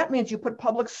 And that means you put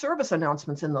public service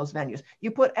announcements in those venues.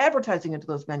 You put advertising into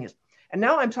those venues. And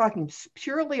now I'm talking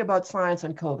purely about science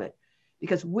and COVID,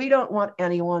 because we don't want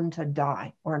anyone to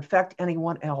die or infect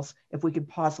anyone else if we could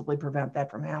possibly prevent that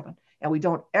from happening. And we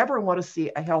don't ever want to see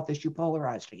a health issue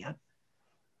polarized again.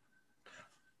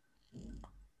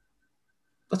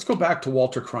 Let's go back to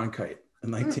Walter Cronkite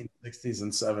in the 1960s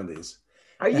and 70s.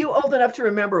 Are you old enough to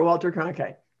remember Walter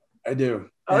Cronkite? I do.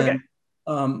 Okay.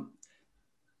 And,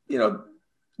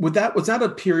 was that a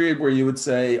period where you would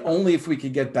say, only if we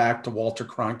could get back to Walter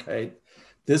Cronkite,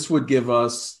 this would give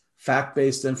us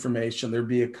fact-based information? There'd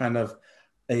be a kind of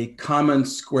a common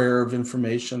square of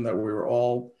information that we were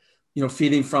all,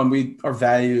 feeding from. Our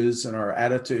values and our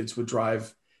attitudes would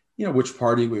drive, which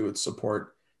party we would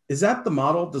support. Is that the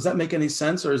model? Does that make any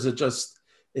sense? Or is it just,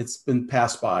 it's been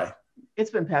passed by?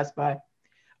 It's been passed by.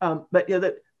 But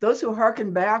those who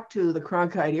hearken back to the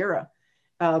Cronkite era,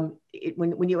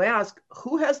 when you ask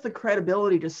who has the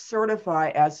credibility to certify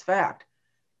as fact,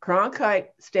 Cronkite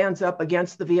stands up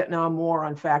against the Vietnam War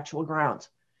on factual grounds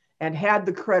and had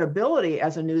the credibility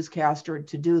as a newscaster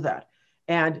to do that.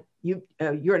 And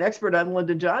you're an expert on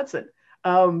Lyndon Johnson.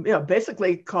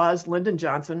 Basically caused Lyndon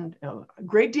Johnson a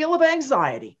great deal of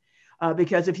anxiety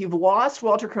because if you've lost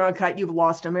Walter Cronkite, you've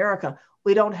lost America.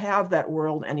 We don't have that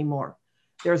world anymore.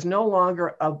 There's no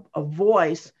longer a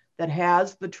voice that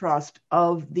has the trust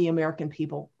of the American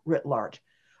people writ large.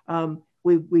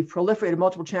 We've proliferated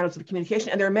multiple channels of communication,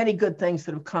 and there are many good things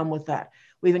that have come with that.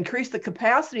 We've increased the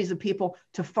capacities of people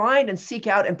to find and seek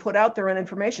out and put out their own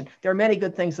information. There are many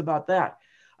good things about that.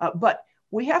 But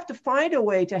we have to find a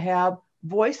way to have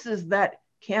voices that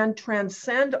can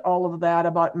transcend all of that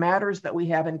about matters that we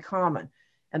have in common.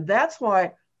 And that's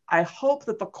why I hope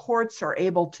that the courts are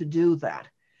able to do that.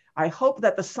 I hope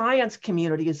that the science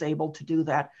community is able to do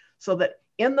that, so that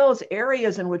in those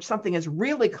areas in which something is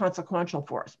really consequential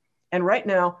for us, and right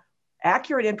now,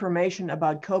 accurate information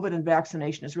about COVID and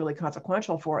vaccination is really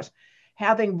consequential for us,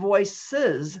 having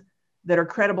voices that are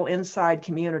credible inside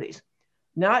communities,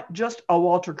 not just a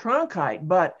Walter Cronkite,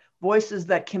 but voices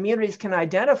that communities can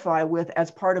identify with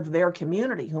as part of their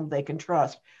community, whom they can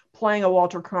trust. Playing a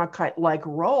Walter Cronkite-like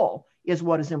role is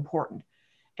what is important.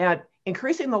 And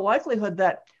increasing the likelihood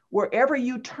that wherever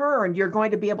you turn, you're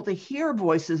going to be able to hear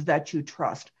voices that you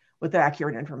trust with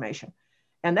accurate information.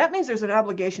 And that means there's an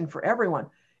obligation for everyone.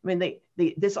 I mean,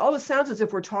 this always sounds as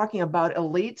if we're talking about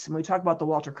elites, and we talk about the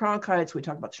Walter Cronkites, we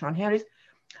talk about the Sean Hannitys.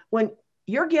 When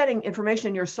you're getting information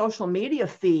in your social media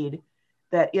feed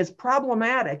that is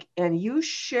problematic and you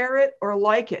share it or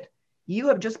like it, you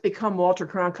have just become Walter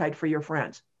Cronkite for your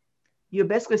friends. You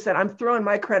basically said, I'm throwing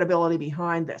my credibility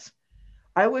behind this.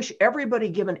 I wish everybody,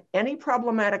 given any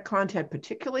problematic content,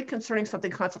 particularly concerning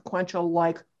something consequential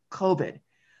like COVID,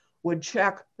 would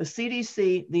check the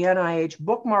CDC, the NIH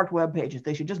bookmarked web pages.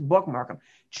 They should just bookmark them.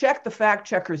 Check the fact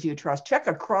checkers you trust. Check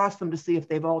across them to see if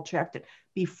they've all checked it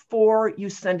before you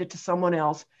send it to someone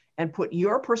else and put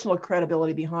your personal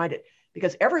credibility behind it.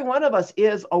 Because every one of us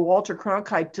is a Walter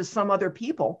Cronkite to some other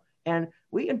people. And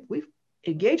we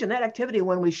engage in that activity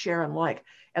when we share and like.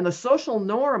 And the social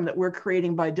norm that we're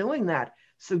creating by doing that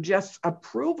suggests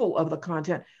approval of the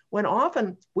content when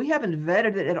often we haven't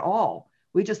vetted it at all.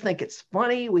 We just think it's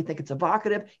funny. We think it's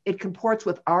evocative. It comports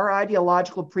with our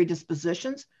ideological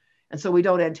predispositions. And so we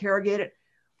don't interrogate it.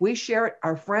 We share it.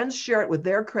 Our friends share it with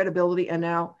their credibility. And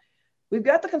now we've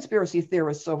got the conspiracy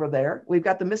theorists over there. We've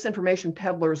got the misinformation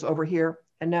peddlers over here.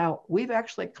 And now we've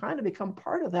actually kind of become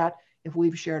part of that if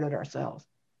we've shared it ourselves.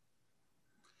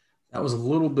 That was a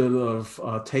little bit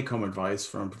of take-home advice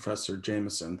from Professor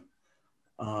Jameson.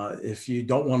 If you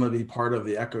don't want to be part of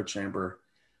the echo chamber,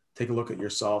 take a look at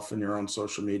yourself and your own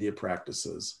social media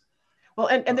practices. Well,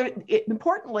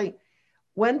 importantly,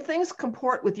 when things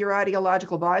comport with your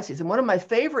ideological biases, and one of my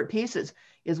favorite pieces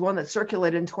is one that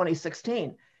circulated in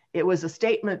 2016, It was a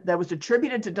statement that was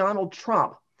attributed to Donald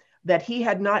Trump that he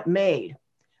had not made,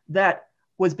 that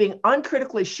was being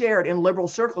uncritically shared in liberal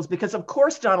circles, because of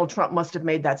course Donald Trump must have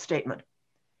made that statement,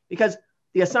 because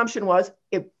the assumption was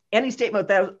if any statement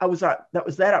that was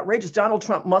that outrageous, Donald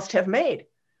Trump must have made.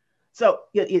 So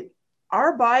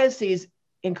our biases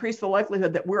increase the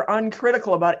likelihood that we're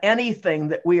uncritical about anything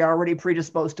that we are already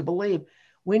predisposed to believe.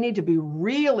 We need to be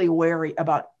really wary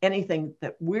about anything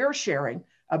that we're sharing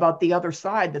about the other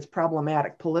side that's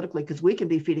problematic politically, because we can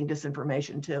be feeding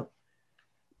disinformation too.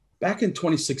 Back in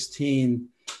 2016,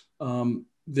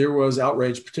 there was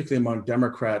outrage, particularly among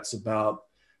Democrats, about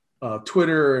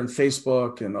Twitter and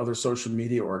Facebook and other social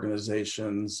media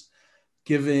organizations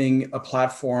giving a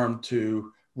platform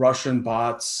to Russian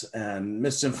bots and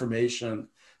misinformation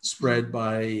spread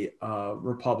by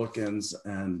Republicans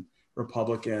and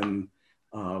Republican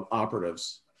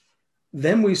operatives.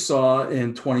 Then we saw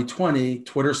in 2020,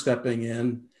 Twitter stepping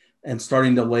in and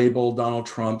starting to label Donald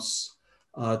Trump's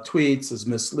tweets as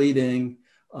misleading,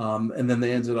 and then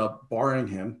they ended up barring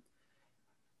him.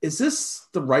 Is this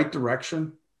the right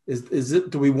direction? Is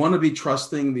it? Do we want to be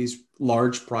trusting these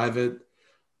large private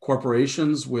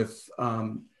corporations with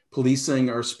policing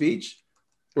our speech,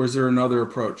 or is there another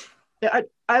approach?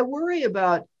 I worry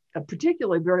about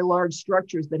particularly very large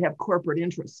structures that have corporate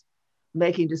interests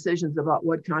making decisions about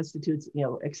what constitutes,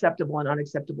 acceptable and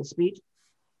unacceptable speech.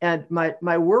 And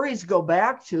my worries go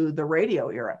back to the radio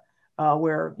era,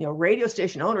 where radio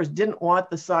station owners didn't want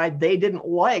the side they didn't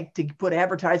like to put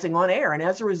advertising on air, and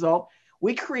as a result,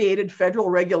 we created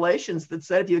federal regulations that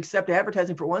said if you accept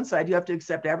advertising for one side, you have to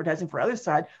accept advertising for other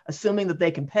side, assuming that they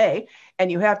can pay,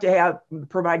 and you have to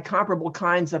provide comparable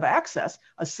kinds of access,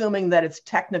 assuming that it's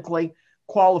technically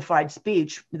qualified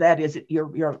speech, that is,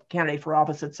 you're a candidate for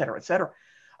office, et cetera, et cetera.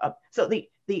 So the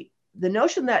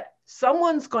notion that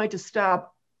someone's going to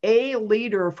stop a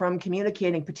leader from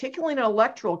communicating, particularly in an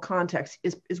electoral context,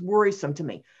 is worrisome to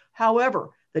me. However,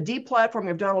 the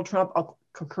deplatforming of Donald Trump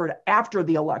occurred after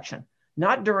the election,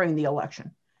 not during the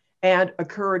election, and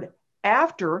occurred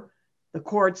after the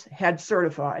courts had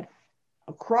certified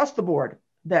across the board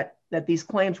that these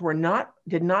claims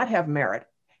did not have merit,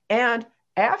 and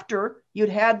after you'd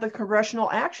had the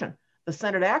congressional action, the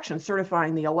Senate action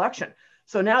certifying the election.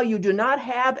 So now you do not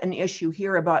have an issue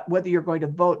here about whether you're going to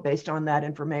vote based on that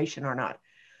information or not.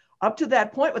 Up to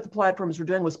that point, what the platforms were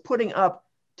doing was putting up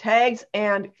tags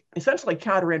and essentially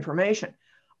counter information.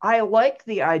 I like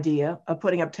the idea of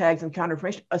putting up tags and counter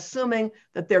information, assuming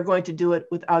that they're going to do it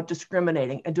without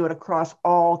discriminating and do it across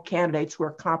all candidates who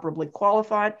are comparably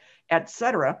qualified, et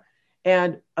cetera,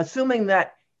 and assuming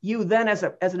that you then as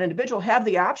an individual have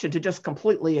the option to just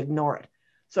completely ignore it.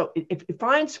 So it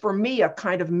finds for me a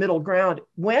kind of middle ground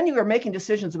when you are making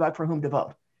decisions about for whom to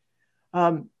vote.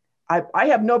 I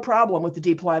have no problem with the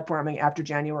deplatforming after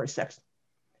January 6th.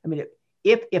 I mean,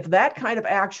 if that kind of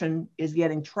action is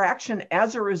getting traction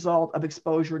as a result of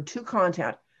exposure to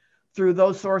content through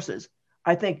those sources,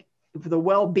 I think for the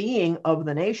well-being of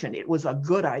the nation, it was a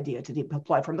good idea to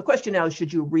deplatform. The question now is,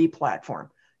 should you re-platform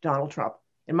Donald Trump?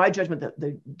 In my judgment,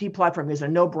 the deplatforming is a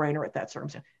no-brainer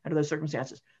under those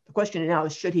circumstances. The question now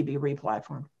is, should he be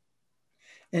re-platformed?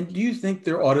 And do you think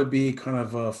there ought to be kind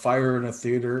of a fire in a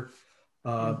theater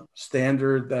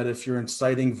standard that if you're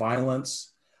inciting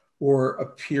violence or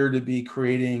appear to be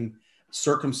creating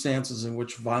circumstances in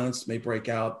which violence may break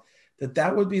out,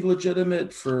 that would be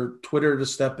legitimate for Twitter to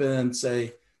step in and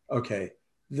say, okay,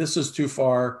 this is too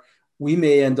far. We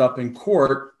may end up in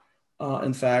court,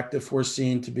 in fact, if we're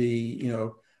seen to be,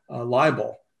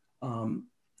 liable.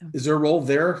 Is there a role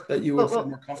there that you would feel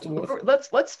more comfortable with?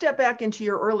 Let's step back into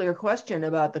your earlier question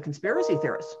about the conspiracy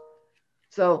theorists.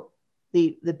 So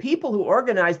the people who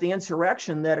organized the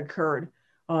insurrection that occurred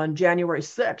on January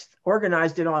 6th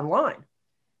organized it online.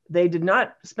 They did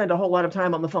not spend a whole lot of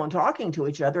time on the phone talking to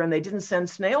each other, and they didn't send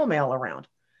snail mail around,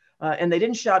 and they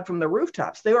didn't shout from the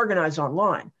rooftops. They organized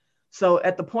online. So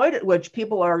at the point at which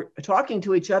people are talking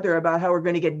to each other about how we're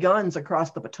going to get guns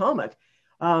across the Potomac,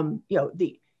 now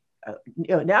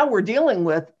we're dealing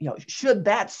with, should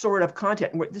that sort of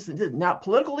content, now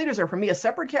political leaders are for me a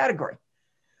separate category.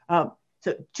 So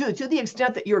to the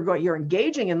extent that you're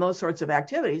engaging in those sorts of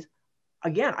activities,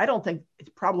 again, I don't think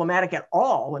it's problematic at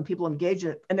all when people engage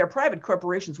in it, and they're private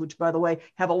corporations, which, by the way,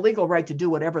 have a legal right to do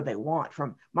whatever they want.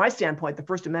 From my standpoint, the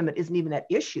First Amendment isn't even at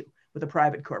issue with a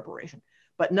private corporation.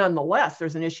 But nonetheless,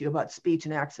 there's an issue about speech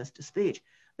and access to speech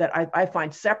that I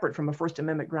find separate from a First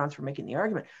Amendment grounds for making the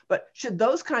argument. But should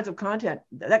those kinds of content,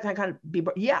 that kind of be,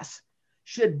 yes.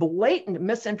 Should blatant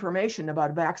misinformation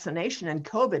about vaccination and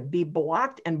COVID be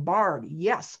blocked and barred?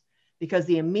 Yes, because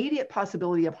the immediate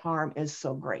possibility of harm is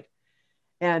so great.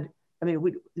 And I mean,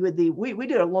 we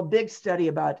did a little big study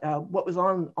about what was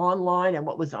online and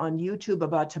what was on YouTube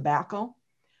about tobacco.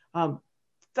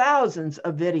 Thousands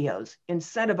of videos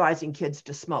incentivizing kids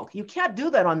to smoke. You can't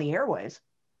do that on the airways.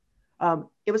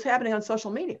 It was happening on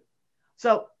social media.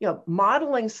 So,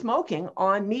 modeling smoking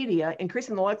on media,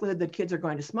 increasing the likelihood that kids are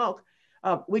going to smoke.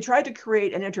 We tried to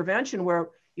create an intervention where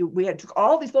we had took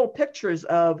all these little pictures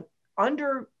of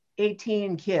under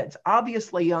 18 kids,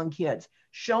 obviously young kids,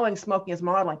 showing smoking as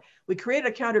modeling. We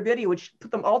created a counter video, which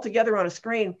put them all together on a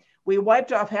screen. We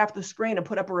wiped off half the screen and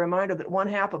put up a reminder that one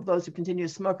half of those who continue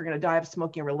to smoke are going to die of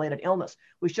smoking-related illness.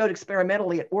 We showed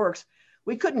experimentally it works.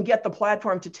 We couldn't get the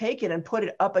platform to take it and put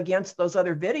it up against those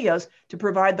other videos to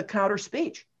provide the counter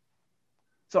speech.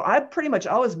 So I've pretty much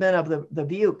always been of the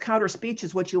view counter speech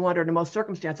is what you want under most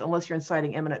circumstances, unless you're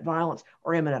inciting imminent violence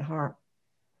or imminent harm.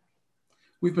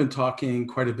 We've been talking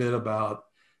quite a bit about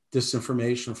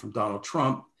disinformation from Donald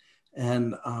Trump.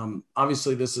 And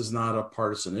obviously this is not a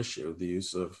partisan issue, the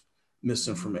use of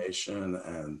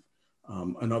misinformation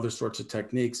and other sorts of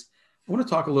techniques. I want to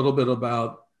talk a little bit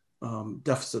about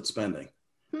deficit spending,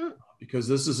 because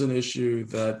this is an issue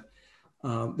that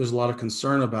there's a lot of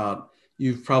concern about.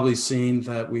 You've probably seen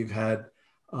that we've had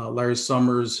Larry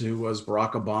Summers, who was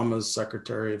Barack Obama's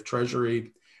Secretary of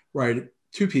Treasury, write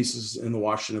 2 pieces in the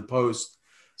Washington Post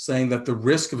saying that the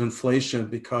risk of inflation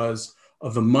because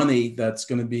of the money that's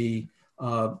going to be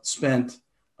spent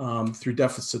through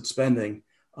deficit spending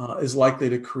is likely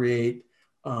to create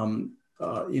a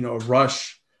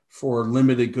rush for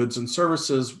limited goods and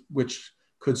services, which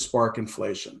could spark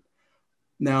inflation.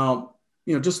 Now,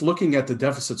 just looking at the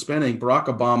deficit spending, Barack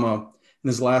Obama in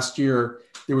his last year,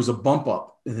 there was a bump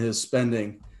up in his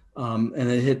spending, and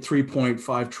it hit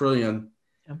 3.5 trillion.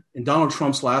 Yeah. In Donald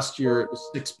Trump's last year, it was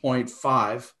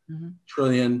 6.5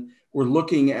 trillion. We're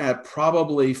looking at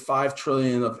probably 5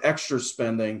 trillion of extra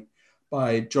spending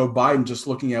by Joe Biden, just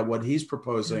looking at what he's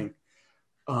proposing.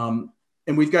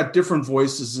 And we've got different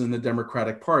voices in the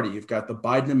Democratic Party. You've got the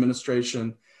Biden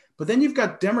administration, but then you've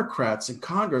got Democrats in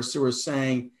Congress who are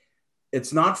saying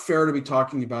it's not fair to be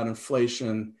talking about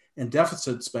inflation and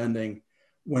deficit spending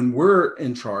when we're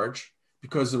in charge,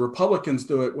 because the Republicans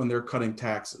do it when they're cutting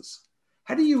taxes.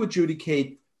 How do you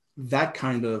adjudicate that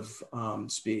kind of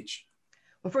speech?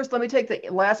 Well, first, let me take the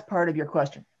last part of your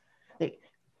question.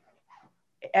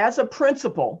 As a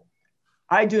principal,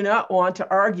 I do not want to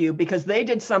argue because they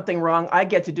did something wrong, I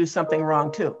get to do something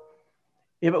wrong too.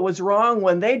 If it was wrong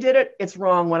when they did it, it's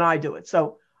wrong when I do it.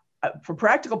 So for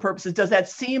practical purposes, does that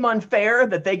seem unfair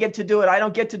that they get to do it, I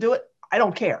don't get to do it? I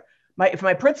don't care. If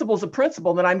my principle is a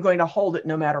principle, then I'm going to hold it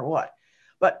no matter what.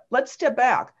 But let's step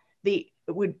back.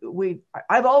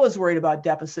 I've always worried about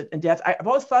deficit and debt. I've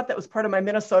always thought that was part of my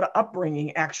Minnesota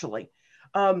upbringing, actually.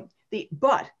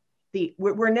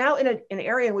 We're now in an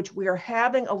area in which we are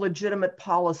having a legitimate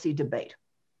policy debate.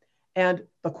 And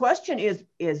the question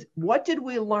is what did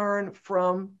we learn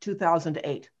from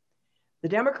 2008? The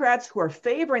Democrats who are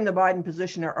favoring the Biden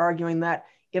position are arguing that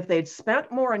if they'd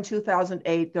spent more in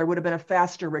 2008, there would have been a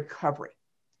faster recovery.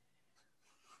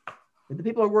 The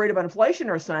people who are worried about inflation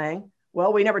are saying,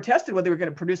 well, we never tested whether we were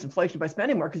going to produce inflation by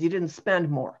spending more because you didn't spend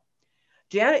more.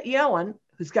 Janet Yellen,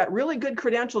 who's got really good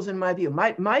credentials in my view,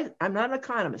 I'm not an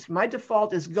economist. My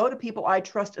default is go to people I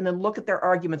trust and then look at their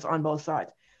arguments on both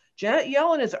sides. Janet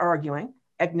Yellen is arguing,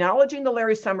 acknowledging the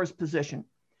Larry Summers position,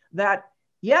 that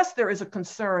yes, there is a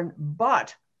concern,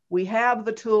 but we have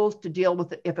the tools to deal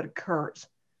with it if it occurs.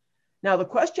 Now, the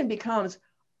question becomes,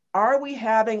 are we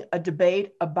having a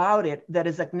debate about it that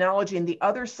is acknowledging the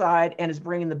other side and is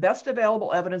bringing the best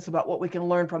available evidence about what we can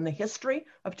learn from the history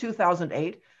of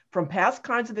 2008, from past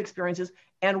kinds of experiences,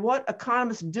 and what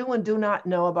economists do and do not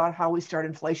know about how we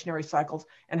start inflationary cycles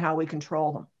and how we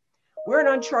control them? We're in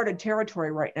uncharted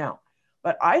territory right now,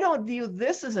 but I don't view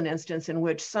this as an instance in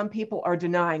which some people are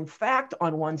denying fact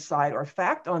on one side or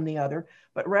fact on the other,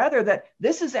 but rather that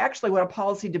this is actually what a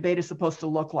policy debate is supposed to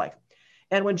look like.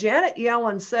 And when Janet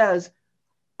Yellen says,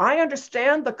 I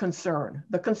understand the concern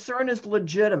is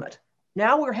legitimate.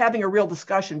 Now we're having a real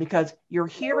discussion because you're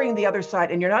hearing the other side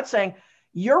and you're not saying,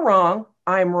 you're wrong,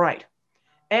 I'm right.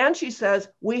 And she says,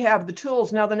 we have the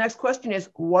tools. Now the next question is,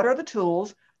 what are the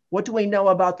tools? What do we know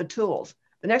about the tools?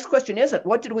 The next question isn't,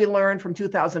 what did we learn from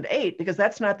 2008? Because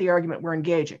that's not the argument we're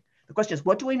engaging. The question is,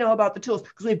 what do we know about the tools?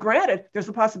 Because we've granted there's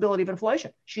the possibility of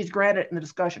inflation. She's granted it in the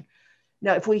discussion.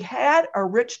 Now, if we had a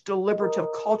rich deliberative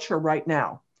culture right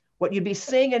now, what you'd be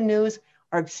seeing in news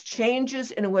are exchanges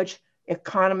in which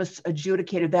economists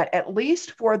adjudicated that, at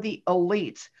least for the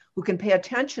elites who can pay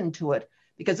attention to it,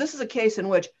 because this is a case in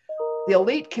which the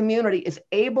elite community is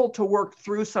able to work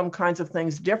through some kinds of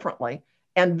things differently.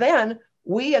 And then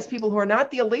we as people who are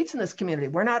not the elites in this community,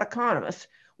 we're not economists,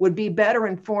 would be better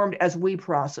informed as we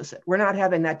process it. We're not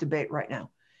having that debate right now.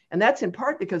 And that's in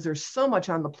part because there's so much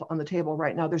on the table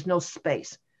right now. There's no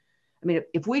space. I mean,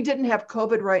 if we didn't have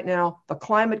COVID right now, the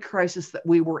climate crisis that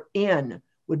we were in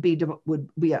would be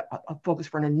a focus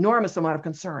for an enormous amount of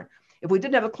concern. If we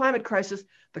didn't have a climate crisis,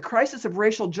 the crisis of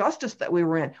racial justice that we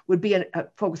were in would be a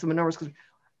focus of enormous concern.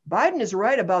 Biden is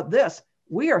right about this.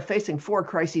 We are facing 4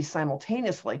 crises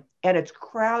simultaneously, and it's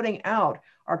crowding out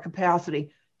our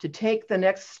capacity to take the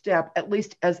next step, at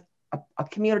least as a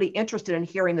community interested in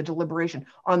hearing the deliberation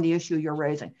on the issue you're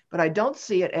raising. But I don't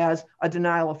see it as a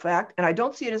denial of fact, and I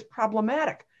don't see it as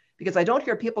problematic, because I don't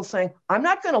hear people saying, I'm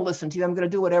not going to listen to you, I'm going to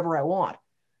do whatever I want.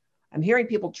 I'm hearing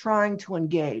people trying to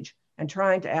engage and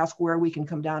trying to ask where we can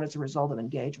come down as a result of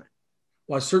engagement.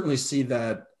 Well, I certainly see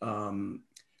that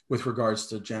with regards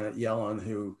to Janet Yellen,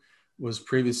 who was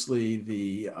previously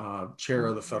the chair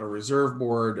of the Federal Reserve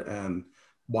Board and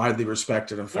widely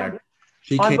respected. In fact,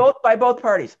 by both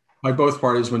parties. By both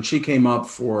parties. When she came up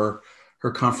for her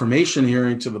confirmation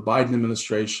hearing to the Biden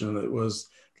administration, it was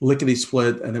lickety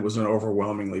split and it was an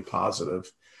overwhelmingly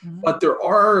positive. Mm-hmm. But there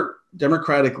are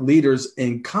Democratic leaders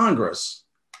in Congress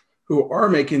who are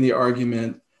making the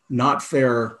argument, not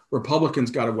fair, Republicans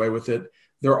got away with it.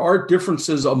 There are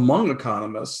differences among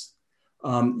economists.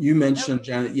 You mentioned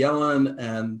Janet Yellen,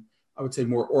 and I would say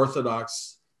more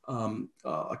orthodox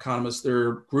economists. There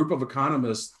are a group of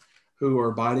economists who are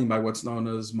abiding by what's known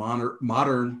as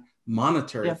modern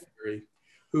monetary theory,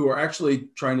 who are actually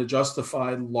trying to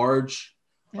justify large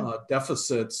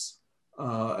deficits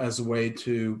as a way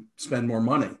to spend more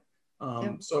money.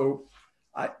 So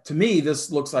to me, this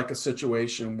looks like a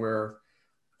situation where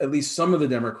at least some of the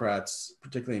Democrats,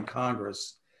 particularly in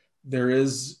Congress, there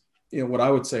is, what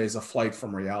I would say is a flight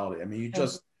from reality. I mean, you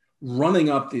just running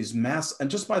up these and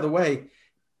just by the way,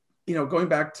 going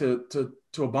back to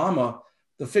Obama,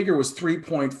 the figure was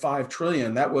 3.5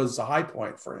 trillion. That was a high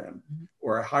point for him,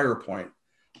 or a higher point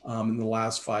in the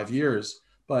last 5 years.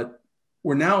 But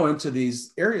we're now into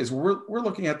these areas where we're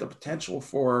looking at the potential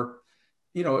for,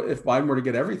 if Biden were to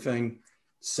get everything,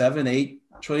 $7-8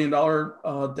 trillion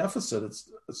deficit. It's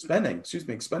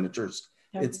expenditures.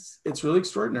 Yeah. It's really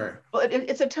extraordinary. Well,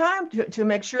 it's a time to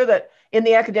make sure that in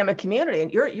the academic community,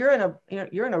 and you're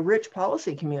in a rich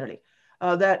policy community,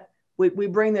 that we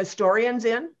bring the historians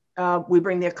in. We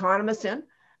bring the economists in.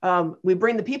 We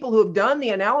bring the people who have done the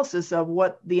analysis of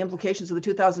what the implications of the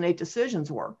 2008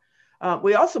 decisions were.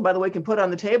 We also, by the way, can put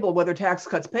on the table whether tax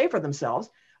cuts pay for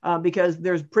themselves, because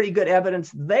there's pretty good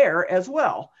evidence there as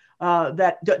well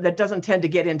that doesn't tend to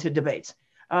get into debates.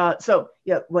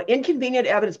 Inconvenient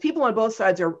evidence. People on both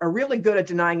sides are really good at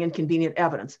denying inconvenient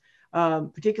evidence,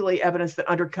 particularly evidence that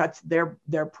undercuts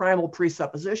their primal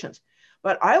presuppositions.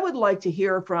 But I would like to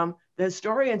hear from the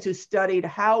historians who studied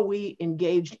how we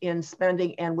engaged in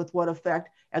spending and with what effect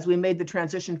as we made the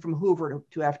transition from Hoover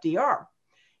to FDR.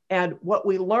 And what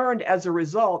we learned as a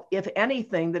result, if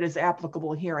anything, that is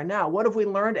applicable here and now. What have we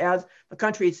learned as the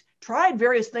country's tried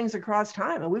various things across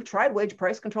time? And we've tried wage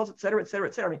price controls, et cetera, et cetera,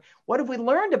 et cetera. I mean, what have we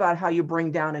learned about how you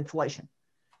bring down inflation?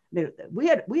 We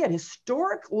had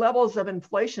historic levels of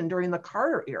inflation during the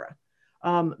Carter era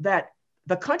that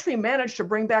the country managed to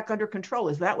bring back under control.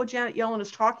 Is that what Janet Yellen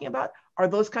is talking about? Are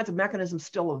those kinds of mechanisms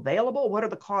still available? What are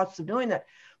the costs of doing that?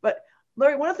 But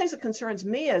Larry, one of the things that concerns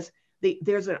me is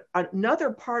there's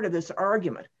another part of this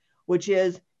argument, which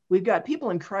is we've got people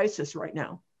in crisis right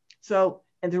now. So,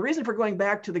 and the reason for going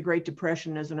back to the Great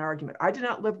Depression is an argument. I did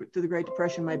not live through the Great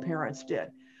Depression, my parents did.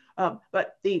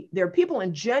 But there are people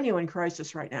in genuine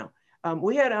crisis right now.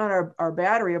 We had on our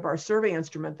battery of our survey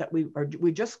instrument that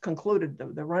we just concluded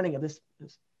the running of this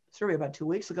survey about 2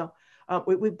 weeks ago.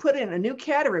 We put in a new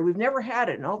category. We've never had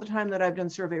it in all the time that I've done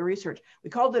survey research.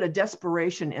 We called it a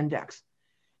desperation index.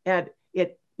 And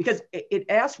because it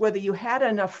asked whether you had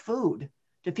enough food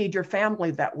to feed your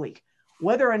family that week,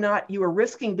 whether or not you were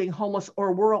risking being homeless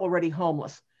or were already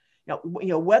homeless,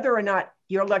 whether or not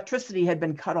your electricity had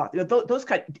been cut off, those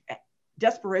kind of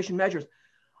desperation measures.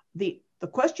 The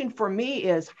question for me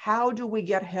is, how do we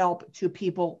get help to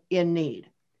people in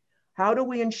need? How do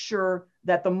we ensure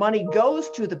that the money goes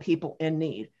to the people in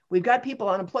need? We've got people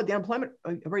unemployed. The unemployment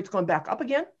rate's going back up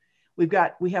again. We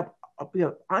have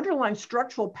underlying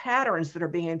structural patterns that are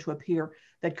beginning to appear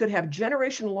that could have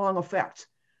generation-long effects.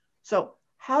 So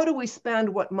how do we spend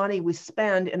what money we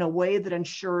spend in a way that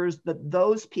ensures that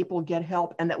those people get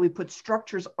help and that we put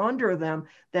structures under them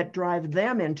that drive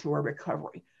them into a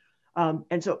recovery?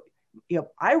 And so,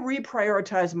 I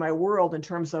reprioritize my world in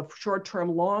terms of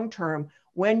short-term, long-term,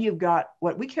 when you've got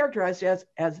what we characterized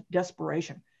as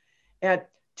desperation. And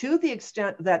to the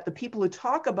extent that the people who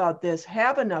talk about this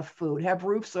have enough food, have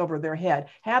roofs over their head,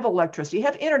 have electricity,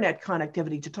 have internet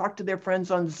connectivity to talk to their friends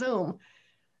on Zoom,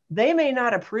 they may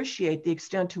not appreciate the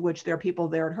extent to which there are people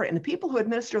there to hurt. And the people who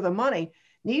administer the money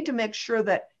need to make sure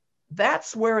that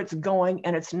that's where it's going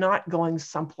and it's not going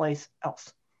someplace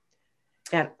else.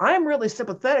 And I'm really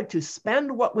sympathetic to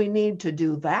spend what we need to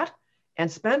do that and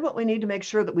spend what we need to make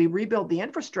sure that we rebuild the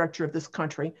infrastructure of this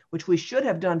country, which we should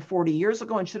have done 40 years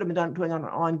ago and should have been doing on an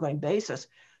ongoing basis,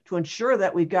 to ensure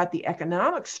that we've got the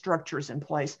economic structures in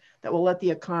place that will let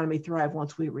the economy thrive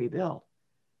once we rebuild.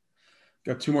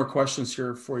 Got two more questions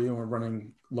here for you, and we're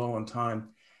running low on time.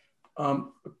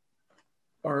 One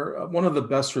of the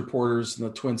best reporters in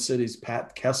the Twin Cities,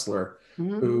 Pat Kessler,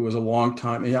 who was a long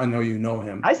time, I know you know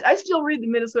him. I still read the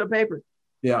Minnesota paper.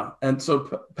 Yeah. And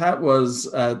so Pat was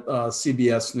at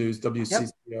CBS News,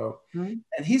 WCCO, yep.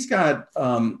 And he's got,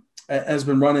 has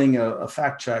been running a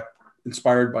fact check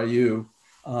inspired by you.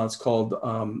 It's called,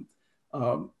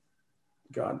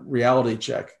 Reality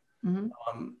Check.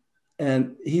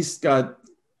 And he's got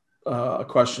a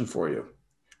question for you,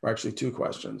 or actually two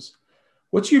questions.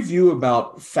 What's your view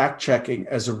about fact checking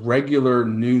as a regular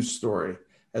news story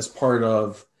as part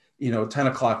of, 10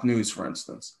 o'clock news, for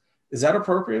instance? Is that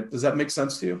appropriate? Does that make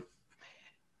sense to you?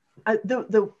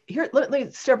 Here, let me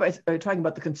start by talking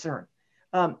about the concern.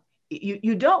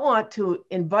 You don't want to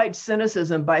invite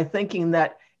cynicism by thinking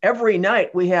that every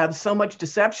night we have so much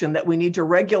deception that we need to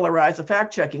regularize a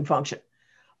fact-checking function.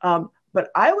 But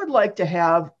I would like to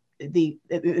have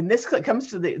and this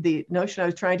comes to the notion I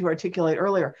was trying to articulate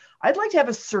earlier, I'd like to have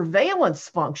a surveillance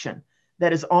function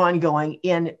that is ongoing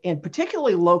in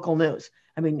particularly local news.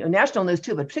 I mean, national news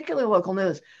too, but particularly local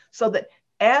news, so that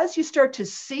as you start to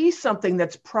see something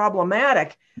that's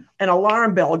problematic, an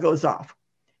alarm bell goes off.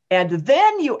 And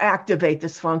then you activate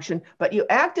this function, but you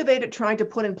activate it trying to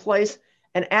put in place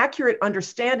an accurate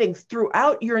understanding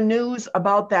throughout your news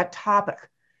about that topic.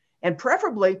 And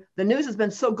preferably, the news has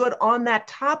been so good on that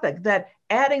topic that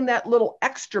adding that little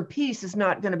extra piece is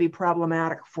not going to be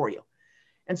problematic for you.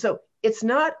 And so it's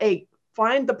not a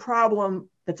find the problem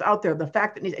that's out there, the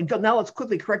fact that needs, and go, now let's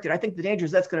quickly correct it. I think the danger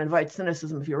is that's going to invite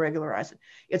cynicism if you regularize it.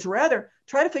 It's rather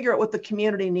try to figure out what the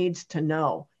community needs to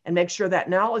know and make sure that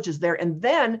knowledge is there. And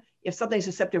then if something's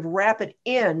deceptive, wrap it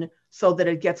in so that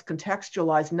it gets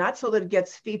contextualized, not so that it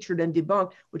gets featured and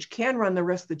debunked, which can run the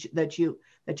risk that you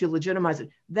legitimize it.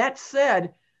 That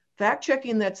said, fact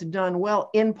checking that's done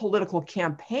well in political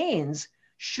campaigns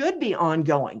should be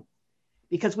ongoing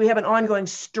because we have an ongoing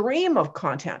stream of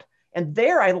content. And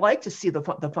there, I like to see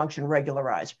the function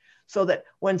regularized so that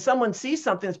when someone sees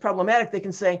something that's problematic, they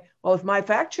can say, well, if my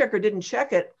fact checker didn't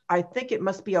check it, I think it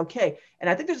must be okay. And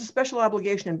I think there's a special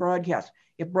obligation in broadcast.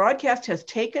 If broadcast has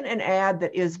taken an ad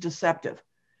that is deceptive,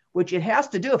 which it has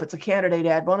to do if it's a candidate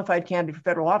ad, bona fide candidate for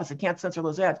federal office, it can't censor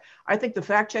those ads. I think the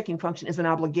fact checking function is an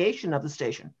obligation of the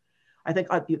station. I think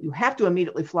you have to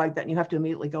immediately flag that and you have to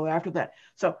immediately go after that.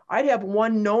 So I'd have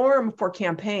one norm for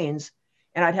campaigns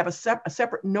and I'd have a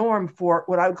separate norm for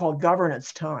what I would call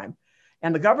governance time.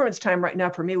 And the governance time right now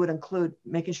for me would include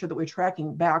making sure that we're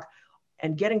tracking back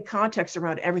and getting context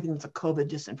around everything that's a COVID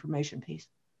disinformation piece.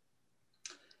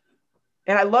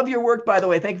 And I love your work, by the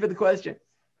way. Thank you for the question.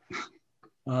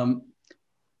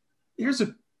 Here's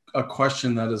a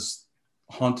question that has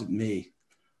haunted me.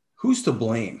 Who's to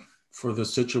blame for the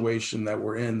situation that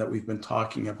we're in that we've been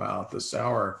talking about this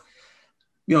hour?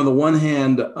 On the one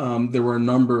hand, there were a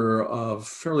number of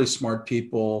fairly smart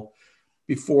people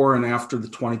before and after the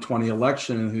 2020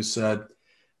 election who said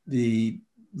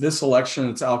this election,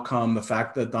 its outcome, the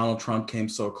fact that Donald Trump came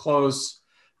so close,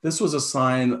 this was a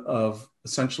sign of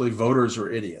essentially voters are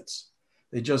idiots.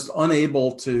 They're just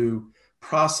unable to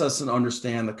process and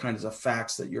understand the kinds of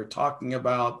facts that you're talking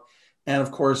about. And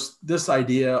of course, this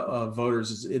idea of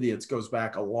voters as idiots goes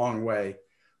back a long way.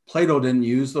 Plato didn't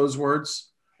use those words.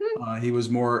 He was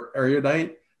more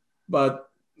erudite, but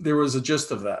there was a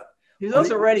gist of that. He was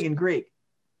also writing in Greek.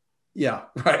 Yeah,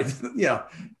 right. Yeah.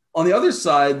 On the other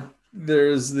side,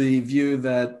 there's the view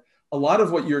that a lot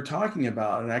of what you're talking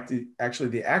about, and actually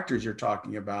the actors you're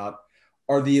talking about,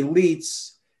 are the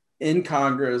elites in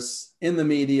Congress, in the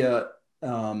media,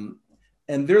 and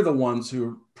they're the ones who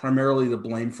are primarily to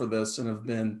blame for this and have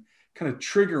been kind of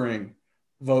triggering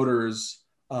voters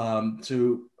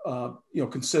to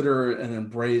consider and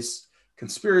embrace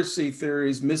conspiracy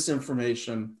theories,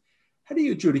 misinformation. How do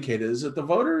you adjudicate it? Is it the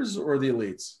voters or the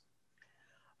elites?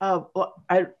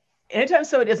 Anytime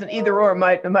somebody does an either or,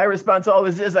 my response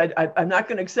always is I'm not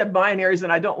going to accept binaries,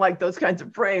 and I don't like those kinds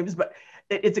of frames. But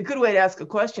it's a good way to ask a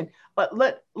question. But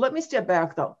let me step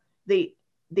back though.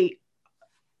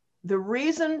 the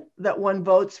reason that one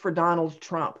votes for Donald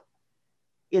Trump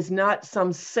is not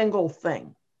some single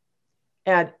thing.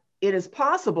 And it is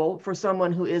possible for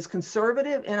someone who is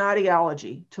conservative in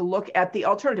ideology to look at the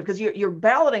alternative, because you're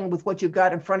balloting with what you've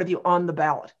got in front of you on the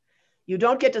ballot. You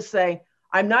don't get to say,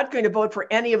 I'm not going to vote for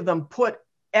any of them, put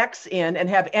X in and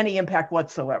have any impact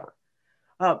whatsoever.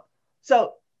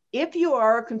 So if you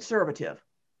are a conservative,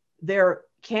 there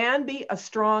can be a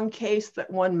strong case that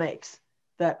one makes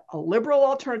that a liberal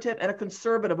alternative and a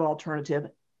conservative alternative,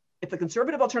 if the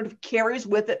conservative alternative carries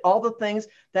with it all the things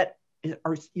that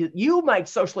are, you might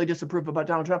socially disapprove about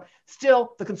Donald Trump,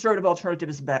 still the conservative alternative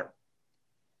is better.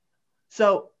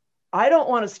 So I don't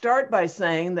want to start by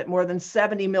saying that more than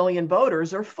 70 million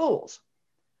voters are fools.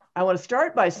 I want to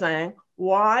start by saying,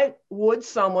 why would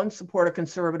someone support a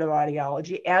conservative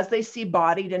ideology as they see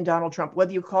bodied in Donald Trump?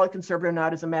 Whether you call it conservative or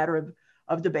not is a matter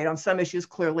of debate. On some issues,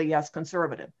 clearly, yes,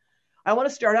 conservative. I want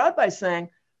to start out by saying,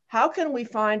 how can we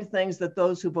find things that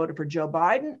those who voted for Joe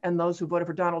Biden and those who voted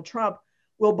for Donald Trump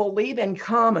will believe in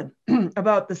common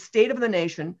about the state of the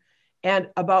nation and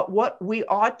about what we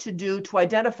ought to do to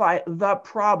identify the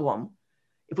problem?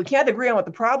 If we can't agree on what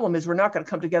the problem is, we're not going to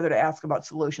come together to ask about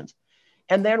solutions.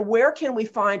 And then where can we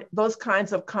find those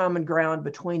kinds of common ground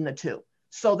between the two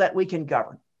so that we can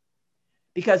govern?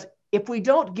 Because if we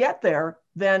don't get there,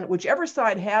 then whichever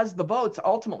side has the votes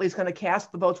ultimately is going to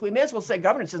cast the votes. We may as well say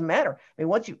governance doesn't matter. I mean,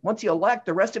 once you elect,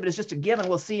 the rest of it is just a given.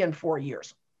 We'll see in 4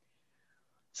 years.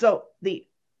 So the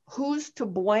who's to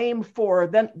blame for,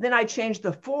 then I changed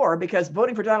the for, because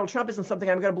voting for Donald Trump isn't something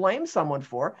I'm going to blame someone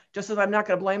for, just as I'm not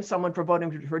going to blame someone for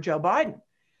voting for Joe Biden.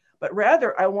 But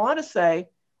rather, I want to say,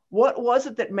 what was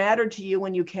it that mattered to you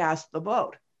when you cast the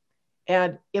vote?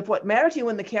 And if what mattered to you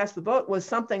when you cast the vote was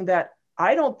something that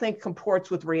I don't think comports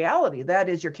with reality, that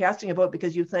is, you're casting a vote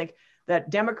because you think that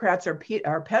Democrats are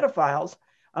pedophiles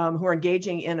who are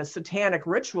engaging in a satanic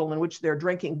ritual in which they're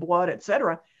drinking blood, et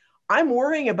cetera, I'm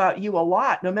worrying about you a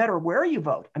lot, no matter where you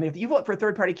vote. I mean, if you vote for a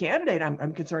third-party candidate,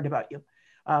 I'm concerned about you.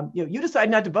 You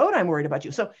decide not to vote, I'm worried about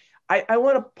you. So I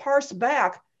want to parse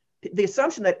back the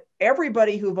assumption that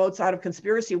everybody who votes out of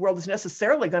conspiracy world is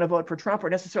necessarily going to vote for Trump or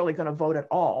necessarily going to vote at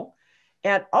all.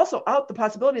 And also out the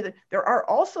possibility that there are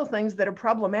also things that are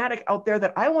problematic out there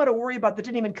that I want to worry about that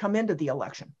didn't even come into the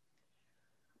election.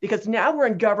 Because now we're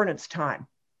in governance time.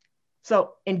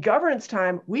 So in governance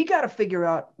time, we got to figure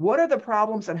out what are the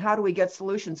problems and how do we get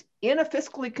solutions in a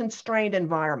fiscally constrained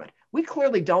environment. We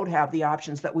clearly don't have the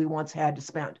options that we once had to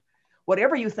spend.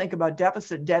 Whatever you think about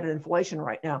deficit, debt, and inflation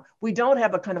right now, we don't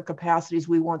have the kind of capacities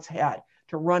we once had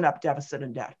to run up deficit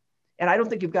and debt. And I don't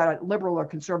think you've got a liberal or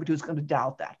conservative who's going to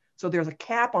doubt that. So there's a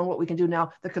cap on what we can do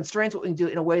now that constrains what we can do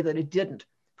in a way that it didn't,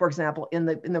 for example, in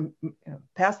the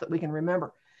past that we can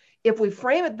remember. If we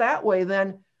frame it that way,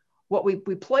 then what we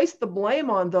place the blame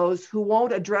on those who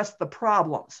won't address the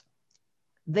problems.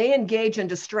 They engage in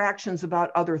distractions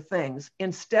about other things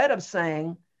instead of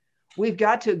saying, we've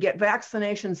got to get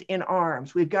vaccinations in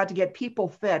arms. We've got to get people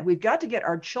fed. We've got to get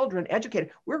our children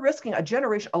educated. We're risking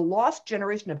a lost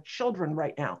generation of children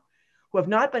right now who have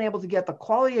not been able to get the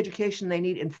quality education they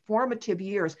need in formative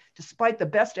years, despite the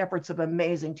best efforts of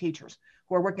amazing teachers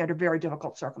who are working under very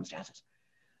difficult circumstances.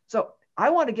 So I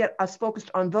want to get us focused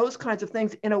on those kinds of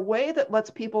things in a way that lets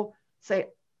people say,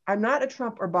 I'm not a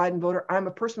Trump or Biden voter. I'm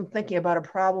a person thinking about a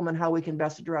problem and how we can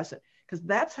best address it, because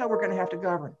that's how we're going to have to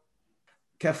govern.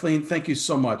 Kathleen, thank you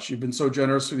so much. You've been so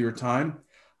generous with your time.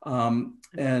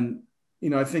 And,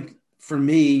 I think for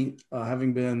me,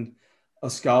 having been a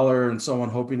scholar and someone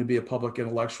hoping to be a public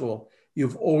intellectual,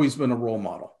 you've always been a role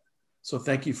model. So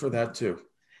thank you for that too.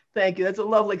 Thank you. That's a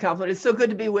lovely compliment. It's so good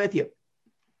to be with you.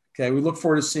 Okay. We look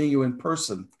forward to seeing you in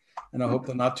person, and I hope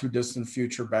the not too distant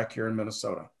future back here in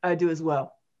Minnesota. I do as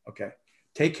well. Okay.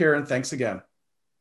 Take care and thanks again.